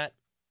say that.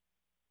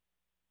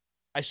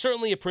 I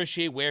certainly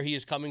appreciate where he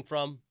is coming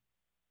from,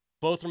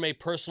 both from a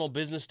personal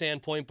business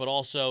standpoint, but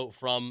also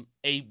from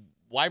a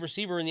wide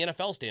receiver in the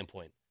NFL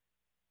standpoint.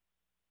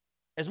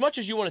 As much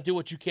as you want to do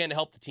what you can to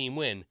help the team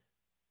win,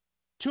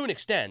 to an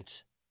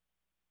extent,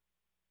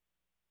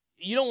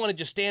 you don't want to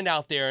just stand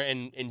out there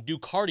and do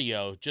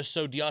cardio just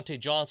so Deontay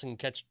Johnson can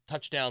catch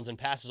touchdowns and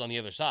passes on the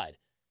other side.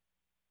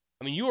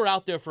 I mean, you are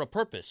out there for a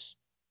purpose.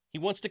 He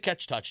wants to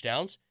catch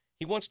touchdowns.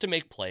 He wants to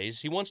make plays.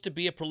 He wants to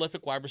be a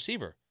prolific wide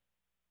receiver.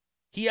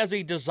 He has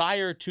a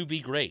desire to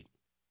be great.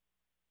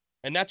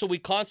 And that's what we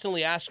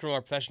constantly ask from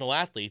our professional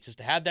athletes, is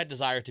to have that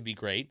desire to be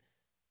great,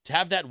 to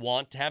have that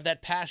want, to have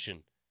that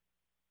passion.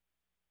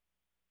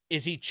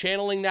 Is he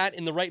channeling that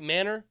in the right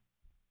manner?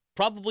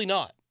 Probably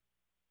not.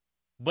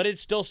 But it's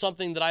still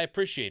something that I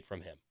appreciate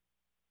from him.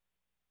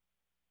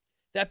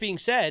 That being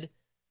said,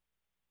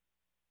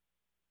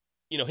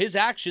 you know, his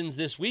actions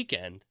this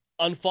weekend,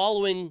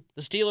 unfollowing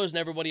the Steelers and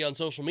everybody on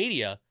social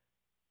media,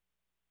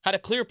 had a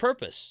clear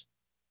purpose.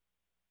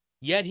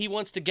 Yet he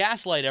wants to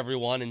gaslight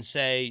everyone and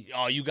say,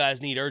 oh, you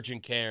guys need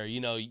urgent care.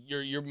 You know,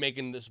 you're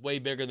making this way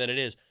bigger than it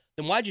is.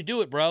 Then why'd you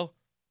do it, bro?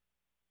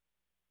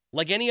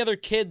 Like any other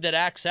kid that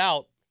acts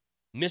out,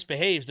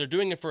 misbehaves, they're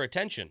doing it for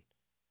attention.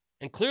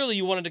 And clearly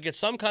you wanted to get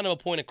some kind of a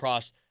point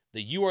across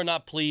that you are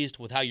not pleased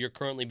with how you're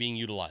currently being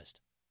utilized.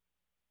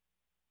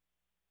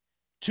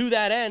 To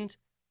that end,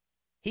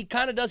 he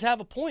kind of does have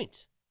a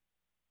point.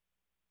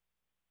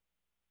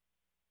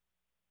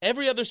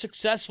 Every other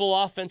successful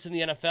offense in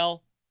the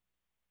NFL,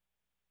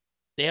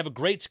 they have a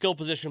great skill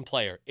position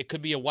player. It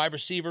could be a wide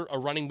receiver, a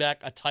running back,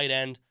 a tight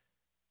end.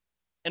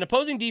 And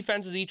opposing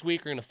defenses each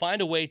week are going to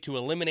find a way to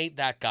eliminate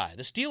that guy.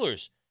 The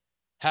Steelers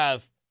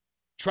have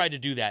tried to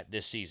do that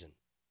this season.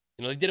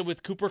 You know, they did it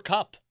with Cooper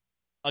Kupp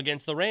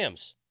against the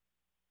Rams.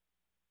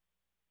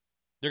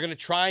 They're going to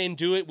try and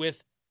do it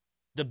with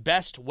the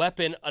best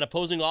weapon an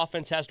opposing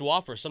offense has to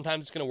offer.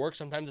 Sometimes it's going to work,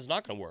 sometimes it's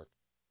not going to work.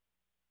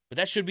 But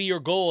that should be your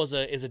goal as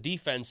a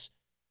defense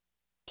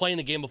playing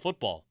the game of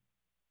football,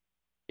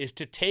 is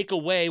to take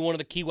away one of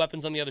the key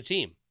weapons on the other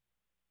team.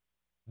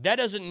 That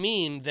doesn't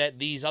mean that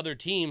these other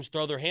teams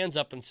throw their hands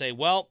up and say,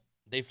 well,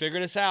 They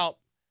figured us out.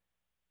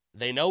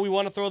 They know we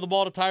want to throw the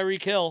ball to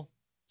Tyreek Hill,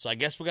 so I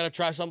guess we got to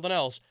try something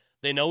else.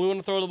 They know we want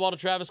to throw the ball to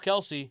Travis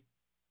Kelce.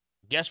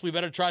 Guess we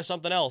better try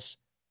something else.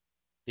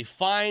 They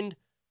find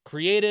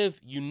creative,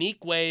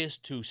 unique ways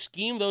to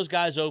scheme those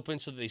guys open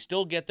so that they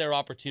still get their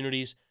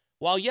opportunities,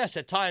 while, yes,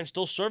 at times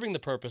still serving the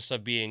purpose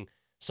of being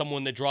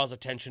someone that draws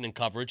attention and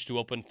coverage to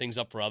open things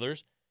up for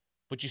others.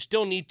 But you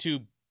still need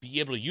to be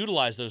able to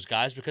utilize those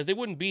guys because they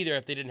wouldn't be there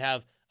if they didn't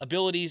have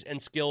abilities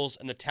and skills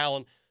and the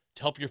talent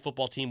to help your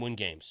football team win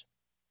games.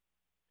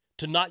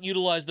 To not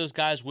utilize those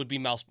guys would be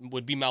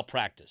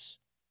malpractice.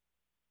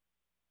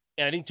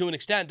 And I think to an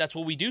extent, that's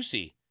what we do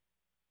see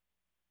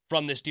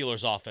from this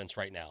Steelers offense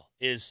right now,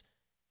 is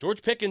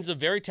George Pickens is a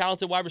very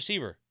talented wide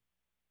receiver.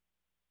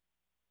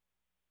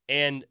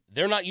 And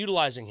they're not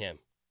utilizing him.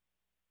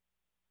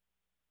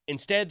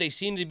 Instead, they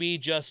seem to be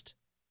just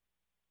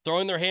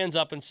throwing their hands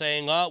up and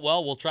saying, oh,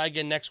 well, we'll try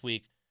again next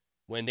week,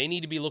 when they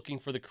need to be looking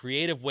for the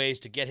creative ways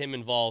to get him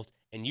involved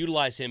and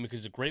utilize him because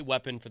he's a great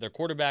weapon for their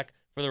quarterback,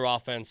 for their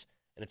offense,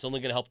 and it's only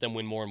going to help them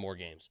win more and more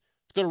games.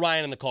 Let's go to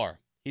Ryan in the car.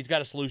 He's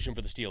got a solution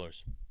for the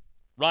Steelers.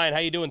 Ryan, how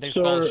you doing? Thanks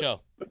for calling the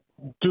show.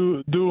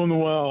 Doing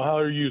well. How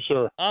are you,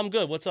 sir? I'm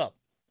good. What's up?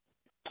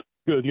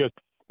 Good.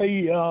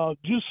 Hey, I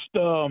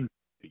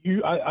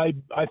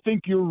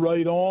think you're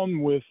right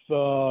on with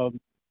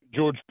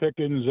George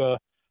Pickens.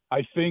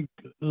 I think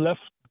left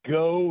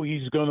go,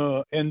 he's going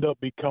to end up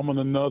becoming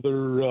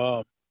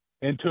another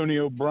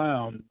Antonio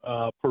Brown,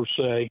 per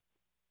se.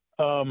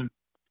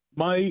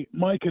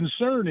 My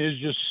concern is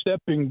just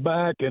stepping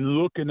back and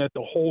looking at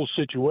the whole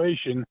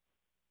situation.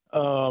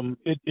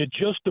 It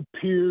just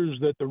appears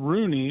that the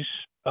Rooneys,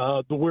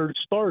 where it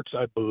starts,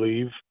 I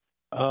believe,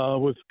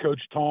 with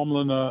Coach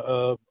Tomlin,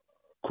 a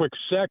quick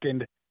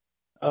second,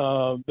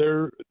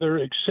 they're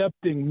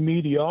accepting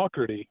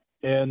mediocrity,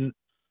 and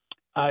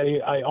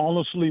I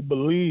honestly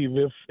believe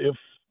if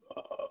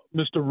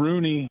Mr.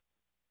 Rooney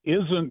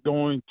isn't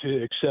going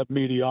to accept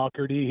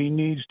mediocrity, he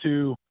needs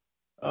to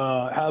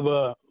have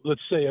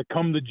let's say a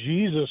come to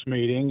Jesus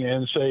meeting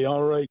and say,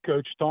 all right,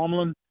 Coach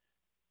Tomlin,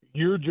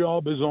 your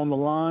job is on the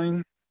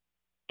line.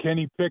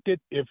 Kenny Pickett,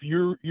 if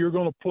you're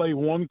going to play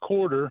one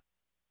quarter,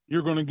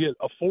 you're going to get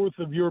a fourth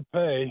of your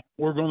pay.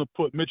 We're going to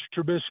put Mitch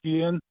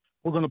Trubisky in.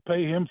 We're going to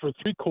pay him for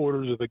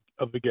 3/4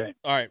 of the game.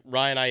 All right,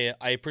 Ryan,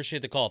 I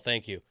appreciate the call.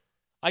 Thank you.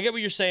 I get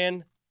what you're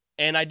saying,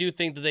 and I do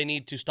think that they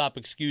need to stop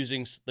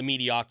excusing the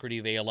mediocrity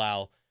they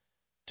allow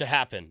to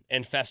happen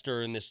and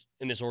fester in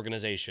this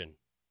organization.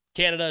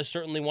 Canada is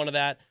certainly one of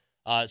that.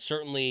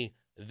 Certainly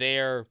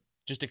their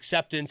just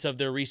acceptance of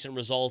their recent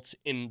results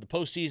in the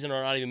postseason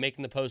or not even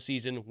making the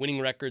postseason, winning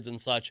records and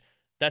such,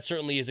 that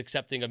certainly is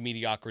accepting of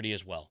mediocrity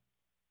as well.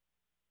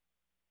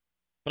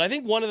 But I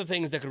think one of the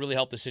things that could really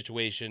help the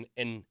situation,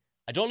 and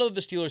I don't know if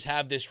the Steelers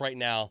have this right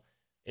now,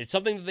 it's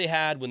something that they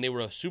had when they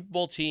were a Super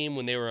Bowl team,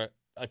 when they were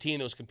a team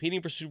that was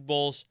competing for Super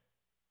Bowls,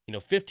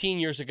 15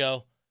 years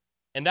ago,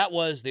 and that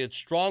was they had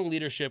strong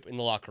leadership in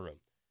the locker room.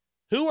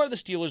 Who are the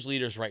Steelers'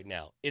 leaders right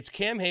now? It's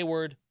Cam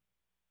Hayward.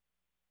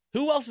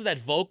 Who else is that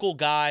vocal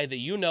guy that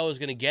is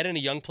going to get in a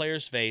young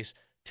player's face,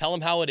 tell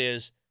him how it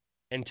is,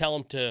 and tell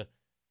him to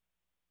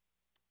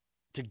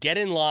get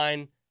in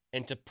line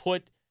and to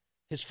put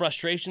his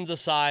frustrations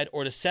aside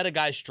or to set a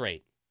guy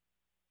straight?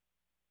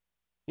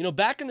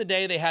 Back in the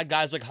day, they had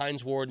guys like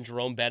Hines Ward and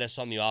Jerome Bettis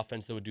on the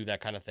offense that would do that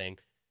kind of thing.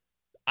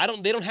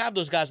 They don't have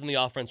those guys on the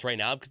offense right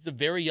now because it's a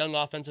very young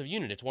offensive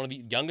unit. It's one of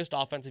the youngest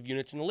offensive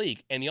units in the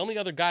league. And the only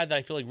other guy that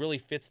I feel like really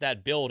fits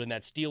that build and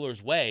that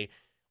Steelers way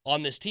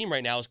on this team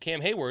right now is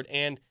Cam Hayward,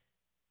 and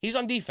he's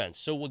on defense.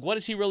 So what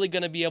is he really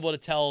going to be able to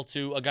tell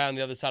to a guy on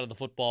the other side of the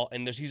football?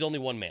 And he's only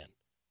one man.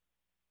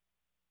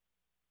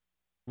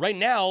 Right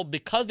now,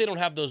 because they don't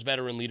have those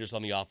veteran leaders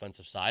on the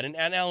offensive side, and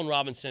Allen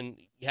Robinson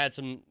had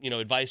some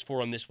advice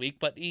for him this week,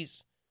 but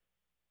he's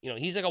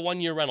like a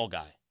one-year rental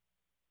guy.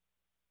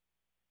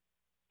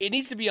 It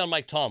needs to be on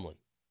Mike Tomlin.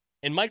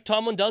 And Mike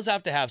Tomlin does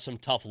have to have some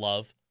tough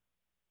love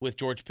with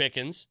George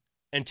Pickens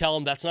and tell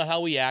him that's not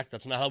how we act,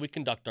 that's not how we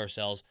conduct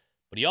ourselves.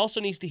 But he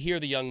also needs to hear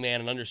the young man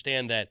and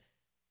understand that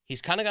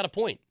he's kind of got a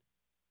point.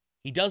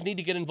 He does need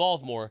to get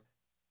involved more,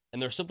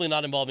 and they're simply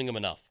not involving him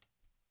enough.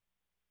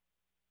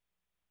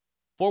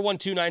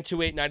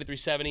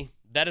 412-928-9370.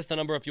 That is the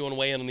number if you want to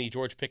weigh in on the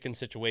George Pickens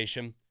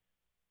situation.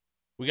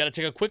 We got to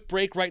take a quick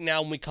break right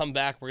now. When we come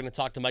back, we're going to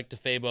talk to Mike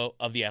DeFabo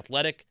of The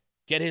Athletic,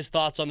 get his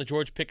thoughts on the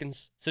George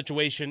Pickens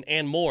situation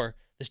and more.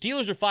 The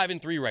Steelers are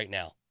 5-3 right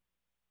now.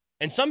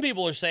 And some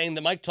people are saying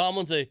that Mike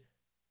Tomlin's a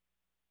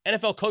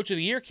NFL Coach of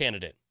the Year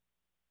candidate.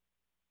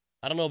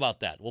 I don't know about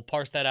that. We'll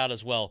parse that out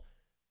as well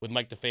with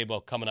Mike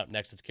DeFabo coming up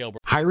next. It's Cale Berger.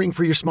 Hiring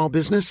for your small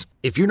business?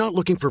 If you're not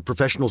looking for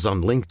professionals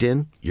on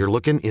LinkedIn, you're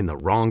looking in the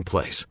wrong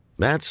place.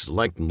 That's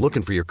like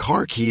looking for your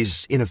car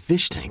keys in a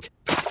fish tank.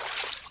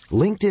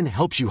 LinkedIn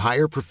helps you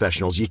hire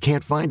professionals you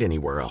can't find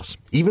anywhere else,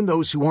 even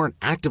those who aren't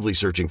actively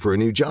searching for a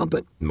new job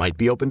but might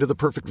be open to the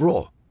perfect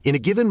role. In a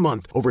given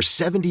month, over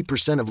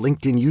 70% of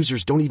LinkedIn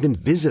users don't even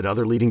visit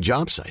other leading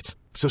job sites.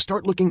 So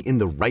start looking in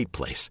the right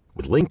place.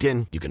 With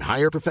LinkedIn, you can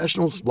hire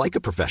professionals like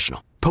a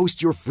professional.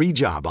 Post your free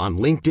job on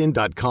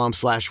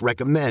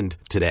linkedin.com/recommend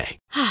today.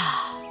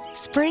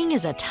 Spring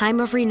is a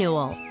time of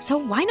renewal, so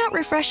why not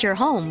refresh your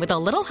home with a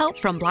little help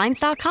from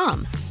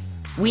Blinds.com?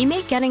 We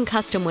make getting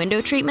custom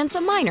window treatments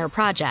a minor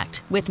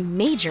project with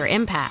major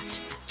impact.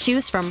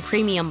 Choose from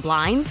premium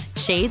blinds,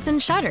 shades,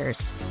 and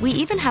shutters. We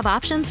even have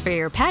options for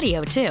your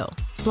patio, too.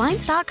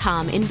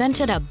 Blinds.com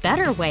invented a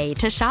better way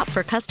to shop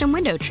for custom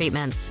window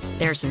treatments.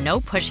 There's no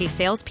pushy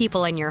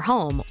salespeople in your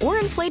home or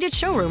inflated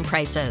showroom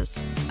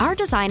prices. Our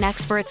design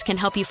experts can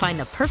help you find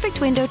the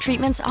perfect window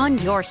treatments on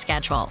your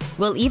schedule.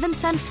 We'll even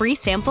send free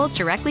samples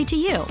directly to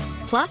you.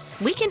 Plus,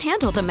 we can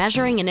handle the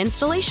measuring and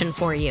installation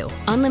for you.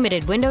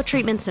 Unlimited window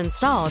treatments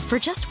installed for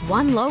just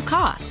one low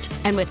cost.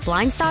 And with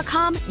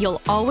Blinds.com,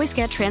 you'll always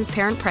get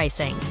transparent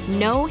pricing.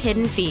 No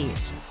hidden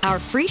fees. Our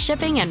free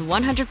shipping and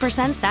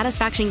 100%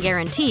 satisfaction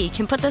guarantee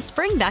can put the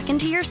spring back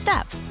into your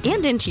step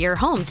and into your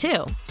home,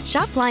 too.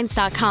 Shop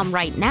Blinds.com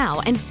right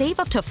now and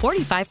save up to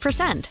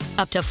 45%.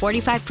 Up to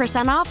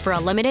 45% off for a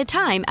limited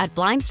time at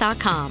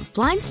Blinds.com.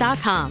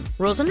 Blinds.com.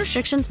 Rules and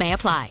restrictions may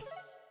apply.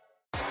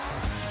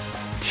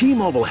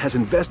 T-Mobile has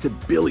invested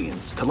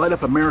billions to light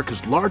up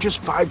America's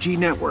largest 5G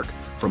network,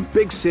 from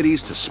big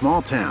cities to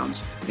small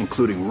towns,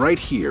 including right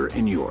here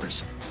in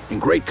yours.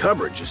 And great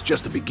coverage is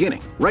just the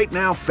beginning. Right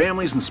now,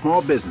 families and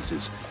small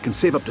businesses can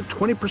save up to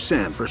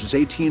 20% versus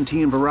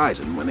AT&T and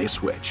Verizon when they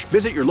switch.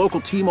 Visit your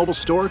local T-Mobile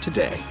store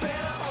today.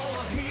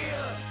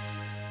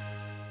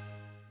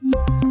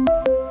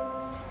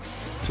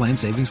 Plan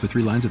savings with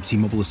 3 lines of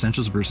T-Mobile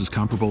Essentials versus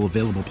comparable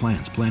available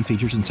plans. Plan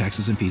features and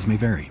taxes and fees may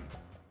vary.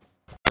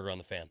 On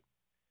the Fan.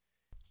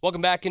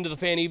 Welcome back into the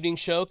Fan Evening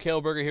Show. Cale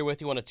Berger here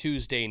with you on a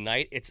Tuesday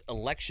night. It's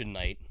election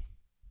night.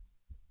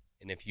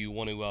 And if you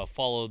want to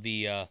follow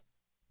the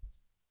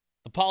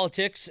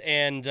politics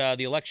and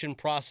the election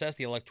process,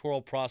 the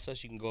electoral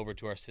process, you can go over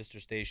to our sister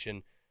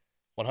station,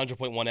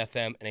 100.1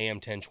 FM and AM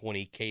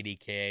 1020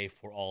 KDKA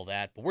for all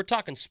that. But we're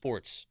talking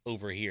sports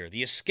over here,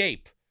 the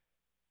escape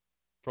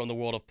from the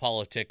world of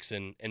politics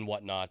and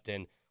whatnot.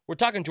 And we're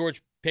talking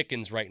George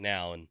Pickens right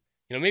now. And,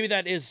 maybe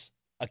that is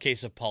a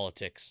case of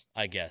politics,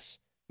 I guess.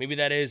 Maybe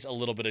that is a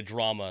little bit of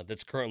drama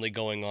that's currently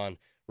going on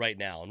right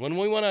now. And when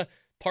we want to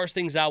parse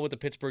things out with the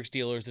Pittsburgh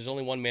Steelers, there's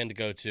only one man to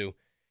go to,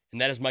 and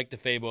that is Mike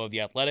DeFabo of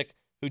The Athletic,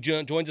 who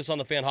joins us on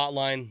the Fan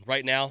Hotline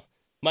right now.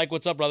 Mike,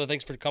 what's up, brother?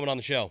 Thanks for coming on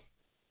the show.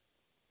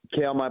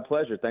 Cale, my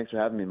pleasure. Thanks for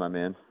having me, my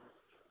man.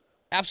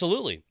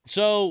 Absolutely.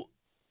 So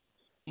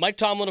Mike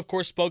Tomlin, of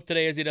course, spoke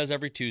today as he does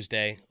every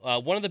Tuesday.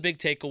 One of the big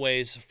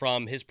takeaways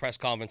from his press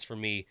conference for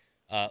me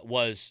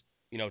was,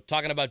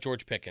 talking about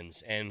George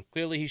Pickens. And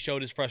clearly he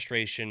showed his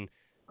frustration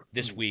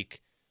this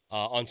week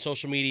on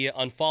social media,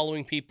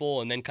 unfollowing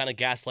people and then kind of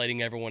gaslighting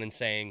everyone and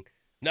saying,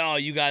 no,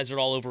 you guys are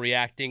all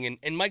overreacting.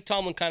 And Mike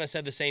Tomlin kind of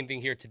said the same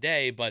thing here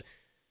today, but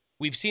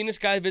we've seen this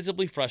guy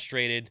visibly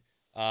frustrated.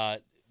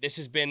 This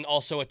has been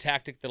also a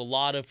tactic that a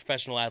lot of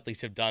professional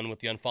athletes have done with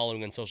the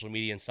unfollowing on social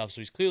media and stuff.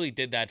 So he's clearly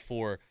did that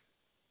for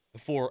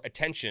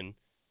attention.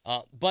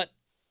 But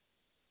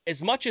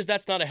as much as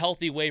that's not a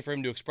healthy way for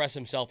him to express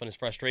himself and his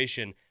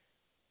frustration,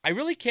 I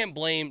really can't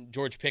blame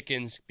George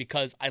Pickens,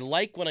 because I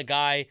like when a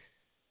guy,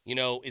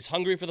 is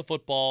hungry for the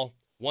football,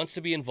 wants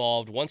to be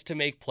involved, wants to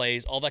make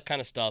plays, all that kind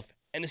of stuff.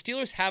 And the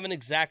Steelers haven't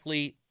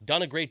exactly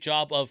done a great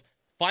job of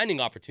finding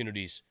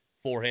opportunities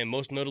for him,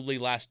 most notably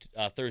last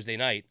Thursday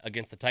night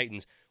against the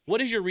Titans.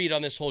 What is your read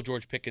on this whole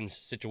George Pickens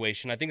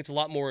situation? I think it's a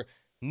lot more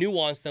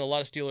nuanced than a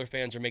lot of Steeler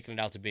fans are making it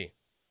out to be.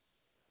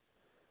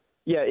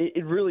 Yeah,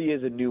 it really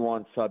is a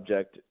nuanced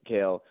subject,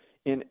 Cale.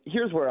 And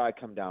here's where I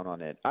come down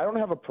on it. I don't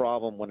have a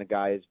problem when a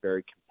guy is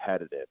very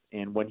competitive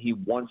and when he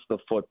wants the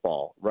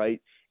football,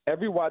 right?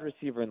 Every wide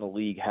receiver in the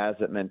league has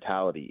that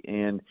mentality.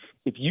 And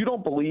if you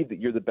don't believe that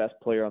you're the best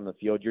player on the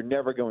field, you're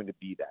never going to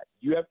be that.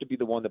 You have to be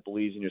the one that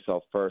believes in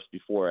yourself first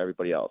before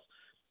everybody else.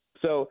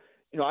 So,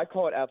 I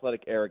call it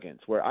athletic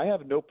arrogance, where I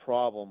have no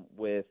problem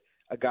with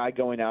a guy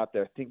going out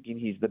there thinking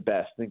he's the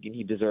best, thinking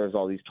he deserves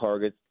all these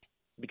targets,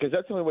 because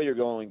that's the only way you're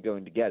going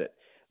to get it.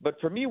 But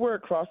for me, where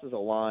it crosses a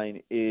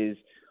line is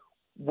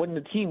when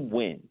the team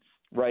wins,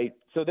 right?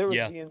 So there was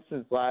the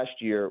instance last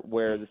year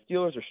where the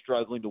Steelers are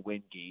struggling to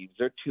win games.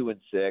 They're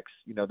 2-6.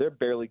 They're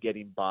barely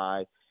getting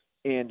by.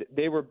 And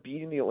they were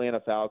beating the Atlanta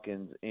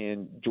Falcons,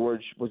 and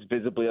George was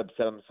visibly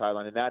upset on the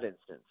sideline in that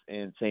instance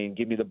and saying,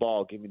 give me the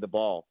ball, give me the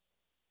ball.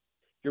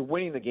 You're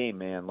winning the game,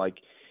 man. And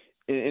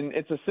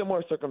it's a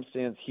similar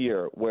circumstance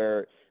here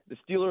where the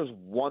Steelers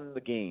won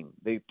the game.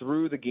 They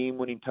threw the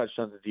game-winning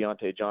touchdown to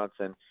Deontay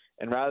Johnson,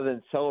 and rather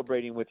than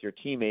celebrating with your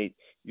teammate,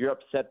 you're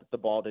upset that the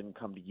ball didn't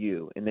come to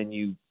you. And then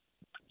you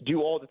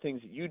do all the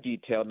things that you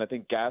detailed, and I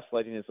think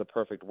gaslighting is the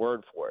perfect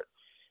word for it.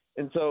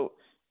 And so,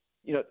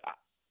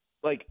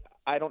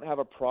 I don't have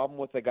a problem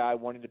with a guy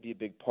wanting to be a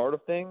big part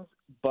of things,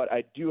 but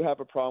I do have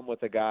a problem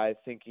with a guy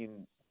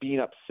being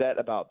upset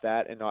about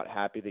that and not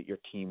happy that your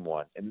team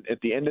won. And at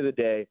the end of the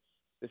day,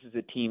 This is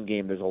a team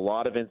game. There's a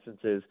lot of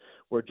instances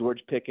where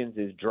George Pickens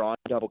is drawing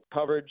double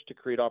coverage to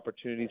create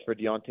opportunities for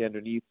Deontay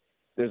underneath.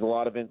 There's a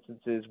lot of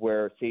instances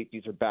where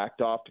safeties are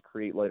backed off to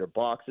create lighter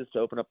boxes to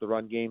open up the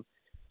run game.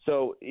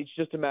 So it's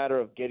just a matter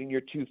of getting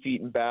your 2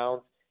 feet in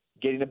bounds,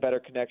 getting a better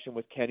connection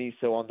with Kenny.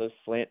 So on those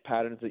slant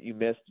patterns that you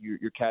missed,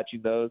 you're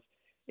catching those.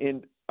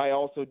 And I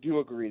also do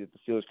agree that the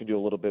Steelers can do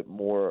a little bit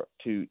more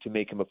to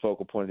make him a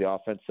focal point of the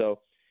offense. So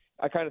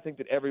I kind of think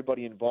that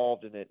everybody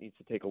involved in it needs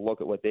to take a look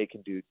at what they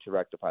can do to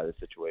rectify the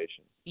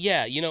situation.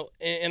 Yeah,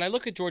 and I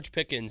look at George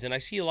Pickens, and I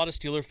see a lot of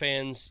Steeler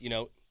fans,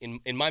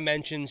 in my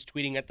mentions,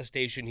 tweeting at the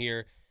station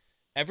here.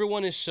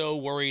 Everyone is so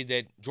worried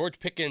that George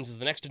Pickens is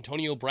the next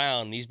Antonio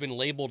Brown, and he's been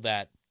labeled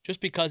that just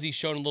because he's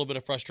shown a little bit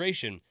of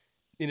frustration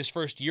in his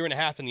first year and a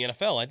half in the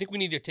NFL. I think we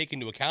need to take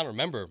into account,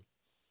 remember,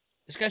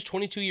 this guy's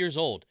 22 years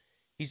old.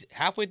 He's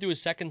halfway through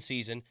his second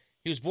season.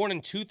 He was born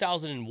in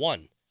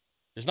 2001.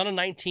 There's not a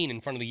 19 in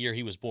front of the year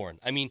he was born.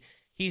 I mean,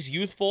 he's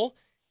youthful,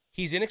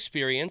 he's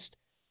inexperienced,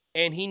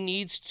 and he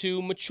needs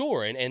to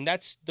mature. And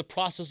that's the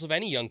process of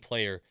any young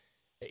player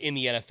in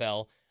the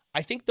NFL.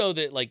 I think, though,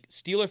 that like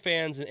Steeler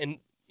fans and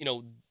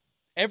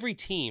every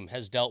team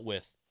has dealt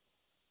with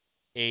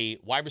a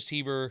wide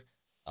receiver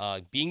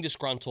being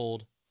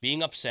disgruntled,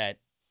 being upset.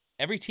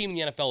 Every team in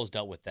the NFL has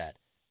dealt with that.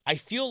 I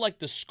feel like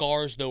the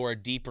scars, though, are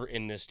deeper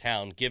in this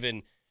town,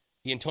 given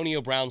the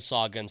Antonio Brown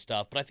saga and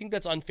stuff. But I think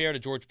that's unfair to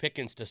George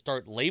Pickens to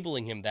start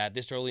labeling him that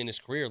this early in his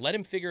career. Let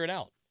him figure it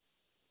out.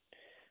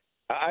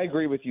 I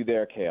agree with you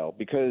there, Cale,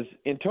 because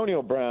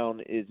Antonio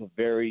Brown is a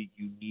very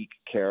unique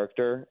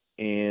character,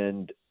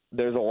 and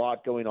there's a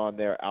lot going on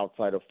there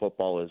outside of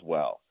football as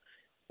well.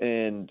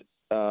 And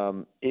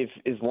if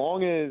as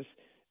long as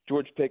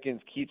George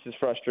Pickens keeps his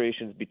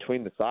frustrations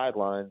between the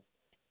sidelines,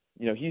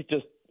 he's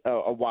just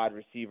a wide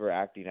receiver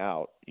acting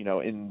out,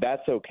 and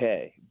that's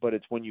okay. But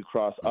it's when you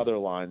cross other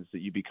lines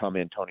that you become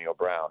Antonio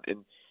Brown.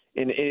 And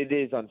it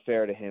is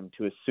unfair to him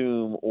to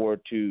assume or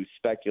to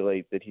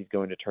speculate that he's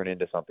going to turn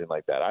into something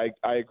like that.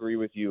 I agree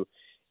with you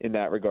in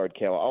that regard,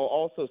 Cale. I'll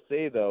also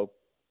say, though,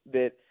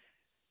 that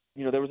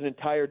there was an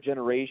entire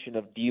generation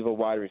of diva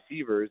wide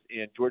receivers,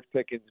 and George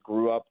Pickens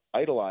grew up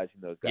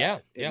idolizing those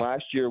guys. Yeah. And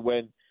last year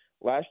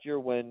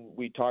when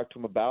we talked to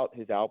him about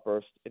his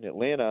outburst in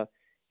Atlanta,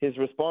 his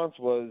response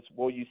was,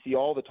 well, you see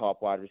all the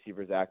top wide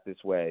receivers act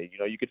this way.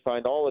 You could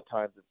find all the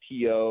times of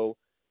T.O.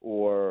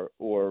 or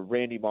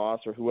Randy Moss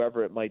or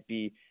whoever it might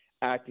be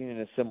acting in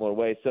a similar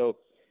way. So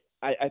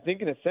I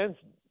think in a sense,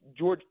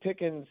 George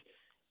Pickens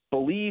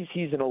believes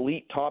he's an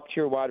elite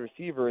top-tier wide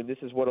receiver, and this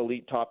is what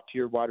elite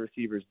top-tier wide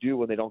receivers do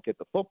when they don't get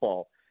the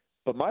football.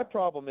 But my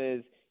problem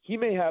is he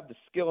may have the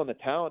skill and the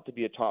talent to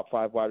be a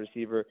top-5 wide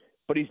receiver,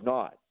 but he's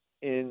not.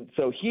 And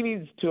so he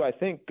needs to, I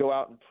think, go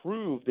out and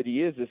prove that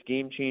he is this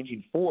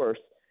game-changing force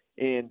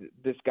and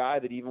this guy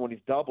that even when he's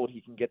doubled,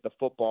 he can get the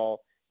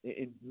football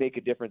and make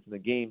a difference in the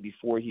game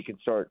before he can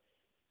start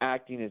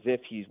acting as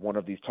if he's one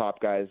of these top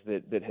guys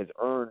that has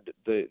earned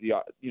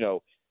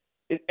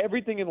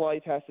everything in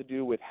life has to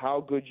do with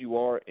how good you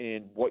are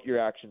and what your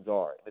actions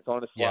are. It's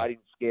on a sliding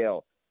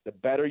scale. The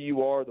better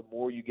you are, the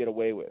more you get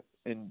away with.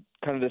 And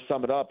kind of to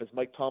sum it up, as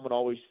Mike Tomlin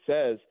always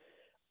says,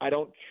 I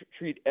don't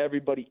treat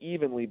everybody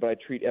evenly, but I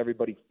treat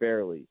everybody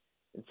fairly.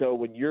 And so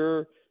when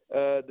you're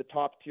the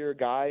top-tier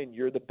guy and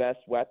you're the best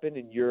weapon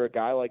and you're a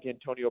guy like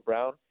Antonio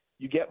Brown,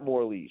 you get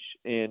more leash.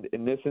 And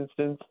in this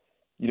instance,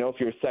 if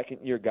you're a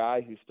second-year guy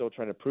who's still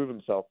trying to prove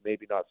himself,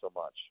 maybe not so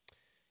much.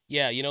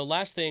 Yeah,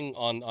 last thing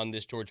on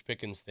this George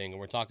Pickens thing, and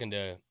we're talking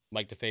to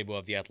Mike DeFabo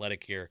of The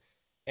Athletic here,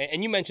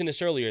 and you mentioned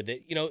this earlier, that,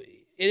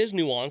 it is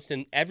nuanced,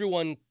 and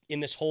everyone in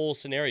this whole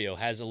scenario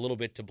has a little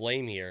bit to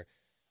blame here.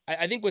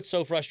 I think what's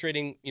so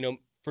frustrating,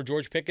 for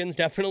George Pickens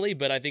definitely,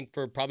 but I think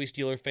for probably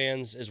Steeler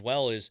fans as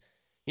well is,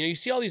 you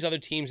see all these other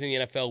teams in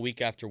the NFL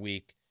week after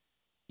week.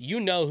 You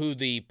know who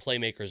the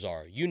playmakers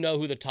are. You know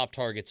who the top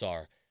targets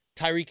are.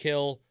 Tyreek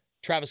Hill,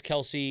 Travis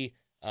Kelce,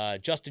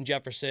 Justin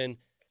Jefferson.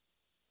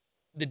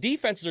 The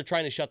defenses are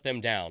trying to shut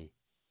them down,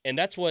 and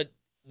that's what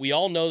we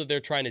all know that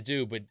they're trying to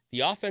do, but the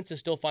offenses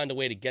still find a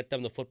way to get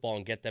them the football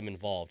and get them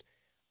involved.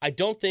 I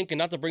don't think, and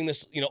not to bring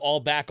this, all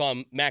back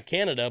on Matt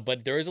Canada,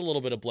 but there is a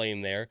little bit of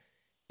blame there,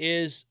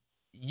 is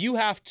you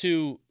have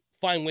to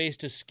find ways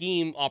to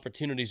scheme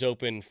opportunities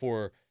open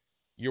for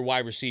your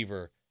wide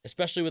receiver,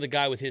 especially with a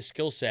guy with his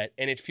skill set.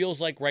 And it feels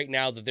like right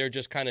now that they're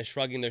just kind of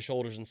shrugging their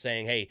shoulders and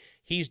saying, hey,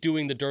 he's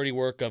doing the dirty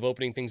work of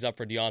opening things up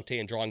for Deontay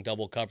and drawing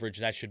double coverage.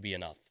 That should be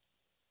enough.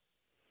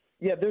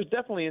 Yeah, there's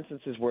definitely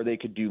instances where they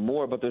could do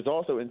more, but there's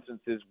also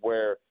instances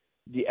where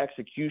the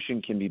execution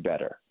can be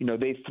better.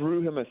 They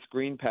threw him a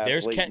screen pass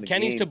late in the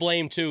Kenny's game. to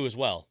blame too as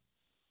well.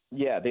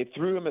 Yeah, they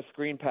threw him a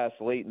screen pass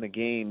late in the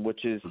game,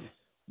 which is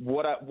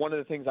one of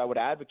the things I would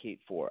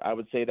advocate for. I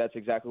would say that's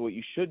exactly what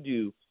you should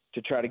do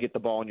to try to get the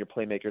ball in your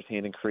playmaker's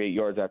hand and create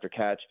yards after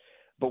catch.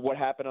 But what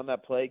happened on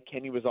that play?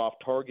 Kenny was off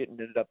target and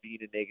ended up being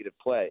a negative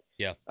play.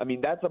 Yeah. I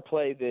mean, that's a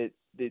play that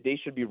they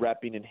should be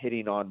repping and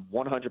hitting on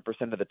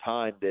 100% of the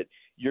time, that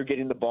you're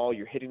getting the ball,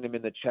 you're hitting him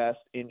in the chest,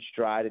 in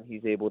stride, and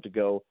he's able to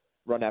go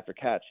run after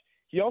catch.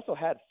 he also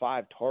had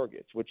 5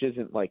 targets, which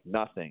isn't like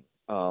nothing,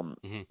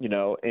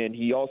 Mm-hmm. and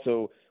he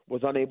also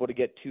was unable to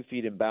get 2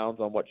 feet in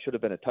bounds on what should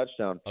have been a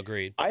touchdown.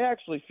 Agreed. I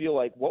actually feel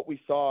like what we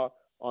saw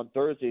on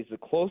Thursday is the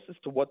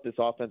closest to what this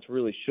offense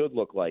really should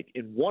look like.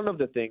 And one of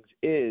the things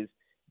is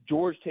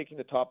George taking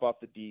the top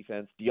off the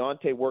defense,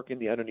 Deontay working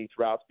the underneath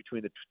routes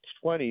between the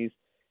 20s,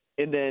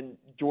 and then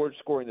George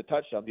scoring the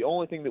touchdown. The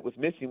only thing that was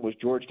missing was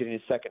George getting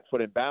his second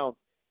foot in bounds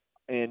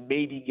and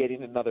maybe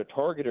getting another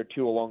target or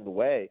 2 along the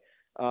way.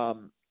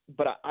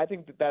 But I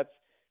think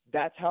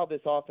that's how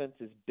this offense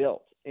is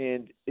built.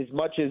 And as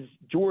much as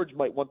George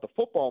might want the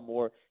football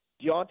more,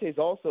 Deontay's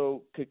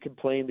also could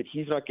complain that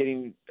he's not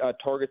getting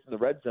targets in the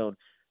red zone.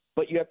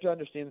 But you have to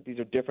understand that these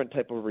are different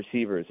type of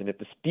receivers. And if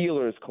the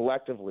Steelers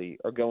collectively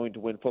are going to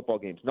win football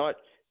games, not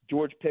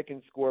George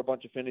Pickens score a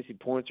bunch of fantasy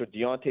points or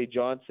Deontay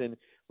Johnson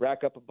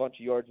rack up a bunch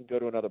of yards and go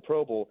to another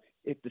Pro Bowl,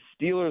 if the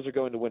Steelers are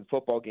going to win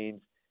football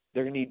games,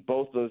 they're going to need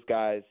both those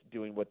guys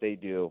doing what they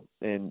do.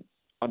 And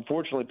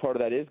unfortunately, part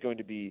of that is going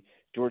to be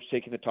George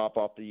taking the top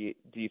off the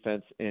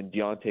defense and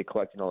Deontay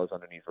collecting all those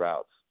underneath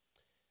routes.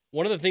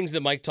 One of the things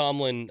that Mike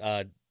Tomlin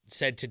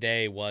said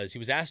today was he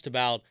was asked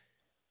about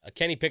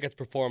Kenny Pickett's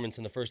performance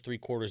in the first 3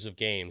 quarters of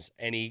games,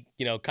 and he,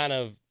 kind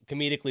of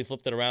comedically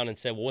flipped it around and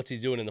said, well, what's he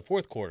doing in the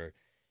fourth quarter?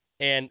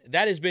 And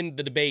that has been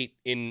the debate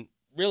in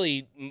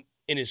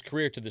his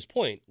career to this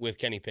point with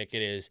Kenny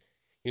Pickett is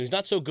he was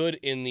not so good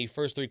in the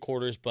first 3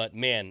 quarters, but,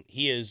 man,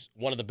 he is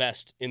one of the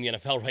best in the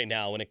NFL right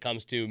now when it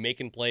comes to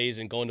making plays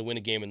and going to win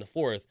a game in the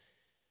fourth.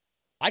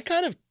 I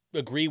kind of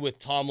agree with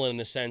Tomlin in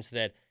the sense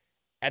that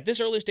at this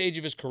early stage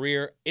of his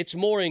career, it's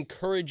more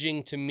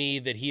encouraging to me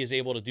that he is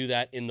able to do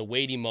that in the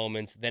weighty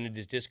moments than it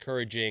is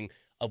discouraging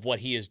of what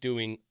he is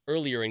doing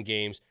earlier in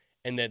games,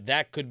 and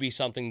that could be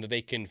something that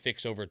they can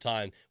fix over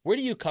time. Where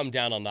do you come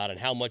down on that and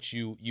how much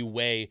you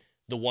weigh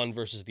the one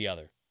versus the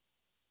other?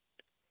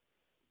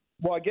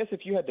 Well, I guess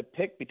if you had to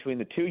pick between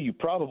the two, you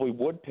probably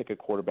would pick a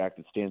quarterback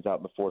that stands out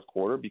in the fourth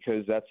quarter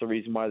because that's the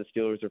reason why the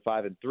Steelers are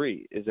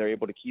 5-3 is they're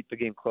able to keep the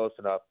game close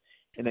enough,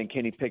 and then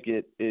Kenny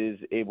Pickett is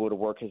able to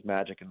work his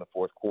magic in the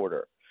fourth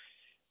quarter.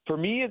 For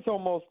me, it's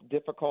almost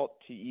difficult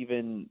to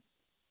even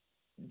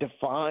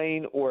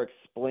define or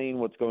explain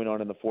what's going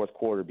on in the fourth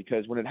quarter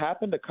because when it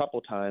happened a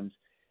couple times,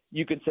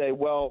 you could say,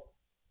 well,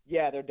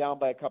 yeah, they're down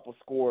by a couple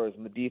scores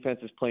and the defense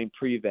is playing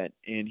prevent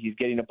and he's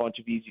getting a bunch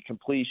of easy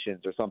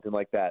completions or something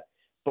like that.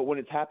 But when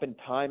it's happened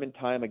time and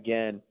time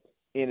again,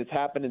 and it's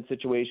happened in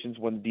situations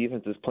when the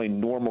defense is playing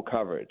normal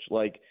coverage,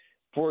 like,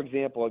 for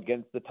example,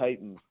 against the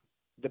Titans,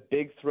 the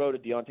big throw to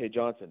Deontay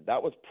Johnson,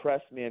 that was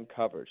press man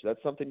coverage.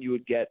 That's something you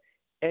would get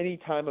any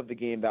time of the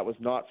game that was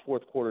not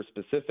fourth quarter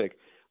specific,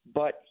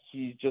 but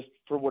he just,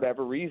 for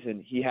whatever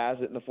reason, he has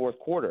it in the fourth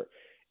quarter.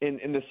 And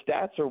the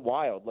stats are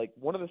wild. Like,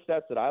 one of the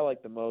stats that I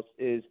like the most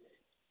is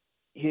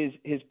his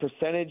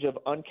percentage of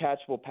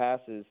uncatchable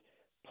passes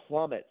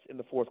plummets in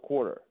the fourth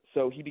quarter.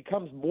 So he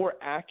becomes more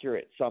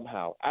accurate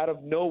somehow out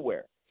of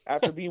nowhere.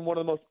 After being one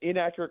of the most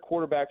inaccurate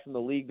quarterbacks in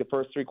the league the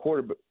first 3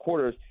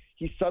 quarters,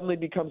 he suddenly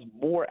becomes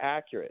more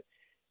accurate.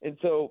 And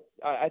so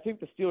I think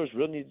the Steelers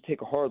really need to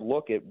take a hard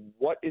look at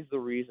what is the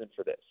reason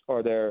for this.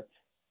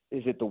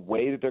 Is it the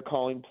way that they're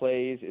calling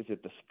plays? Is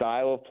it the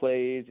style of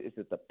plays? Is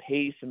it the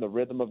pace and the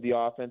rhythm of the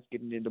offense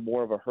getting into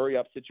more of a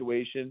hurry-up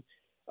situation?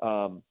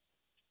 Because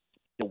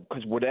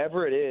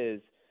whatever it is,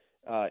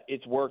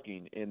 it's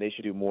working, and they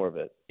should do more of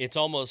it. It's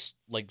almost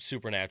like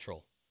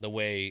supernatural, the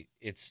way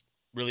it's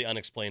really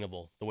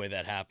unexplainable, the way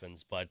that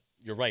happens. But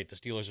you're right, the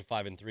Steelers are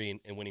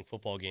 5-3 and winning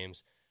football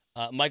games.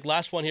 Mike,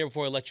 last one here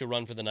before I let you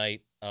run for the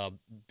night.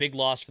 Big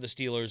loss for the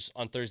Steelers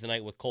on Thursday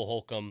night with Cole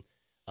Holcomb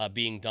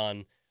being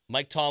done.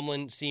 Mike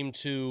Tomlin seemed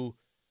to,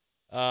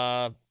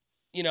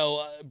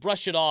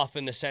 brush it off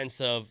in the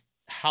sense of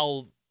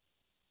how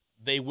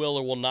they will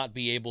or will not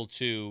be able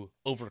to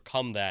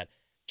overcome that.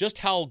 Just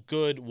how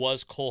good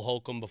was Cole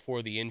Holcomb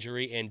before the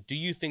injury, and do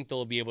you think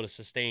they'll be able to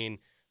sustain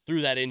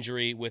through that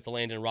injury with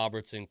Landon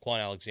Roberts and Quan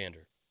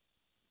Alexander?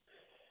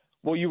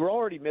 Well, you were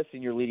already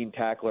missing your leading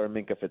tackler,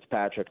 Minkah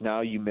Fitzpatrick.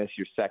 Now you miss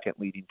your second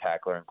leading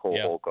tackler in Cole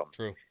Holcomb.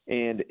 True.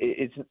 And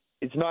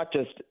it's not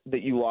just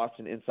that you lost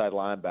an inside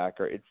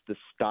linebacker. It's the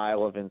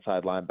style of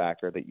inside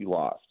linebacker that you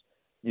lost.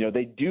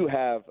 They do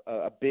have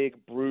a big,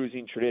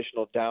 bruising,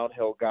 traditional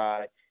downhill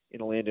guy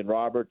in Landon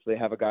Roberts. They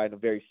have a guy in a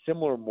very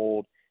similar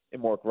mold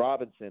in Mark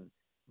Robinson.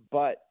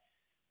 But,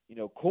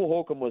 Cole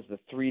Holcomb was the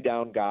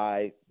 3-down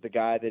guy, the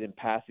guy that in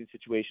passing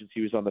situations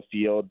he was on the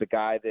field, the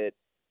guy that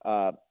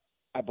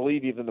I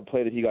believe even the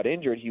play that he got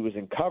injured, he was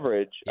in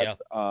coverage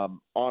on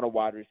a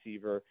wide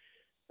receiver.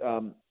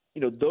 Those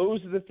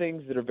are the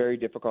things that are very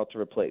difficult to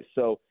replace.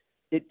 So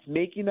it's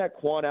making that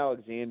Quan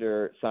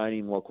Alexander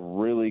signing look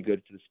really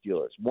good for the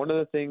Steelers. One of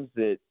the things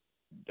that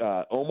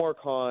Omar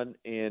Khan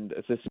and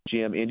assistant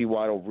GM Andy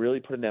Weidel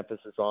really put an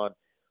emphasis on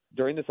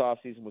during this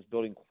offseason was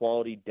building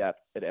quality depth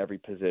at every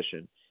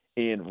position.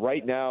 And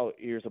right now,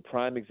 here's a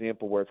prime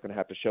example where it's going to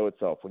have to show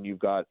itself. When you've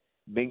got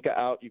Minkah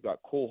out, you've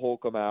got Cole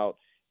Holcomb out,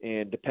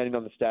 and depending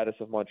on the status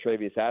of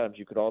Montrevious Adams,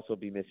 you could also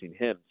be missing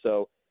him.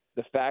 So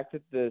the fact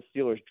that the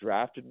Steelers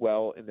drafted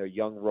well and their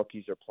young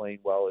rookies are playing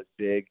well is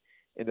big.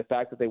 And the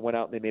fact that they went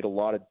out and they made a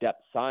lot of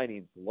depth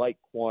signings like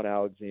Quan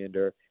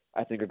Alexander,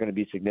 I think are going to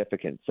be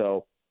significant.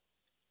 So,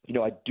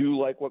 I do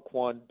like what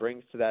Quan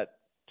brings to that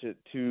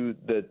to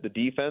the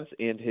defense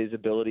and his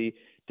ability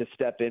to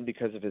step in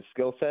because of his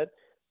skill set.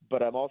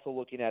 But I'm also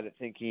looking at it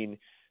thinking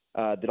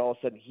that all of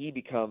a sudden he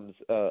becomes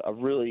a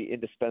really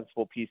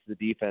indispensable piece of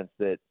the defense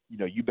that,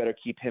 you better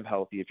keep him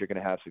healthy if you're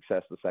going to have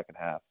success in the second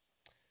half.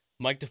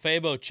 Mike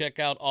DeFabo, check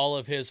out all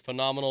of his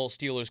phenomenal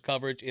Steelers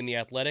coverage in The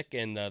Athletic,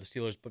 and the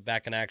Steelers put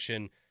back in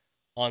action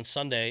on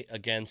Sunday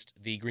against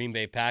the Green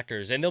Bay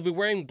Packers. And they'll be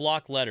wearing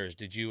block letters.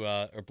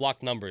 Or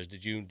block numbers.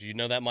 Did you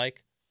know that,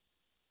 Mike?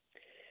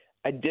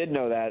 I did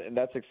know that, and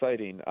that's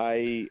exciting.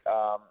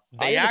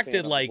 They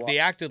acted like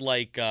Ben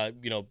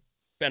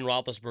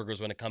Roethlisberger was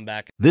going to come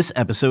back. This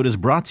episode is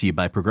brought to you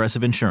by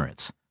Progressive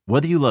Insurance.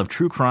 Whether you love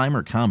true crime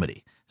or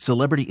comedy,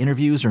 celebrity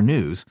interviews or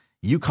news,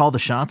 you call the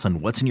shots on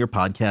what's in your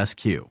podcast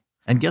queue.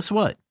 And guess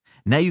what?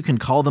 Now you can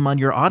call them on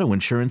your auto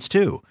insurance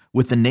too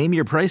with the Name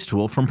Your Price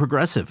tool from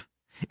Progressive.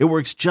 It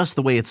works just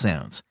the way it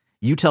sounds.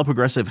 You tell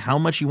Progressive how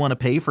much you want to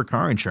pay for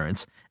car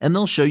insurance, and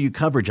they'll show you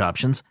coverage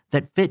options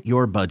that fit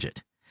your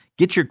budget.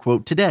 Get your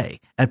quote today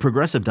at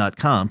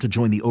Progressive.com to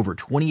join the over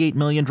 28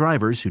 million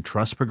drivers who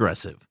trust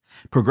Progressive.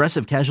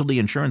 Progressive Casualty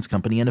Insurance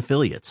Company and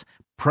Affiliates.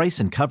 Price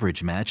and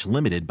coverage match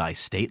limited by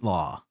state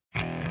law.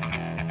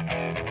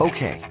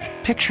 Okay,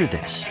 picture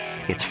this.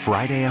 It's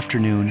Friday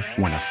afternoon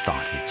when a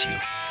thought hits you.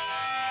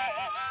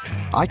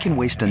 I can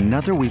waste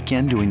another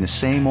weekend doing the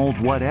same old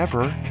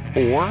whatever,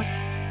 or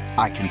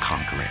I can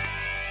conquer it.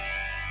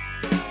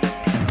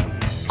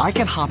 I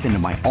can hop into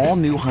my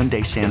all-new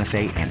Hyundai Santa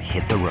Fe and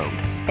hit the road.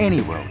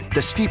 Any road.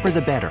 The steeper,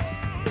 the better.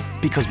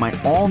 Because my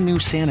all-new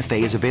Santa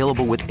Fe is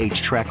available with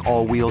H-Track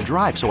all-wheel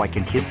drive, so I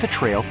can hit the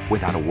trail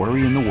without a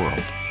worry in the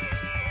world.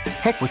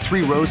 Heck, with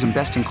 3 rows and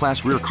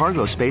best-in-class rear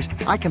cargo space,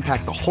 I can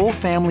pack the whole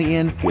family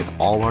in with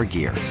all our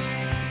gear.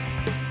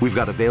 We've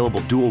got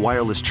available dual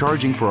wireless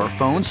charging for our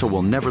phones, so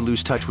we'll never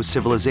lose touch with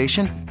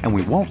civilization, and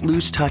we won't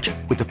lose touch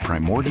with the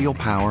primordial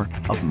power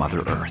of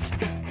Mother Earth.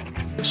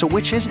 So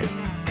which is it?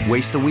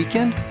 Waste the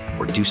weekend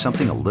or do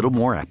something a little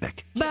more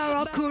epic?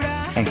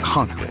 And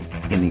conquer it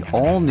in the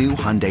all-new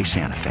Hyundai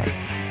Santa Fe.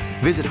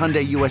 Visit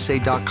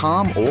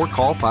HyundaiUSA.com or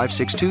call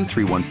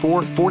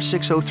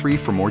 562-314-4603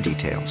 for more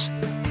details.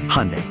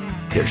 Hyundai,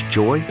 there's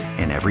joy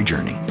in every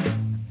journey.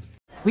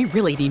 We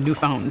really need new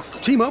phones.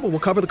 T-Mobile will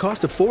cover the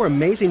cost of 4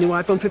 amazing new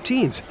iPhone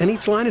 15s, and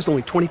each line is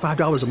only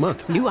 $25 a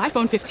month. New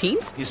iPhone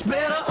 15s? It's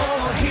better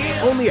over here.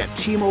 Only at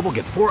T-Mobile,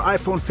 get 4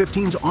 iPhone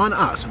 15s on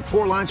us and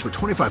 4 lines for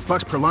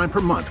 $25 per line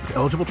per month with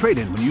eligible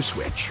trade-in when you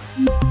switch.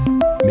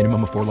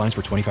 Minimum of 4 lines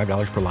for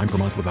 $25 per line per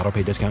month with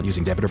autopay discount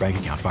using debit or bank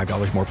account.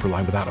 $5 more per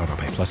line without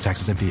autopay, plus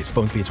taxes and fees.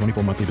 Phone fee at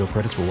 24 monthly bill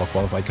credits for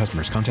well-qualified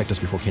customers. Contact us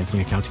before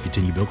canceling account to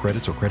continue bill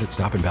credits or credit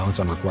stop and balance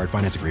on required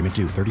finance agreement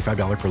due.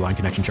 $35 per line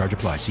connection charge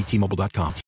applies. See T-Mobile.com.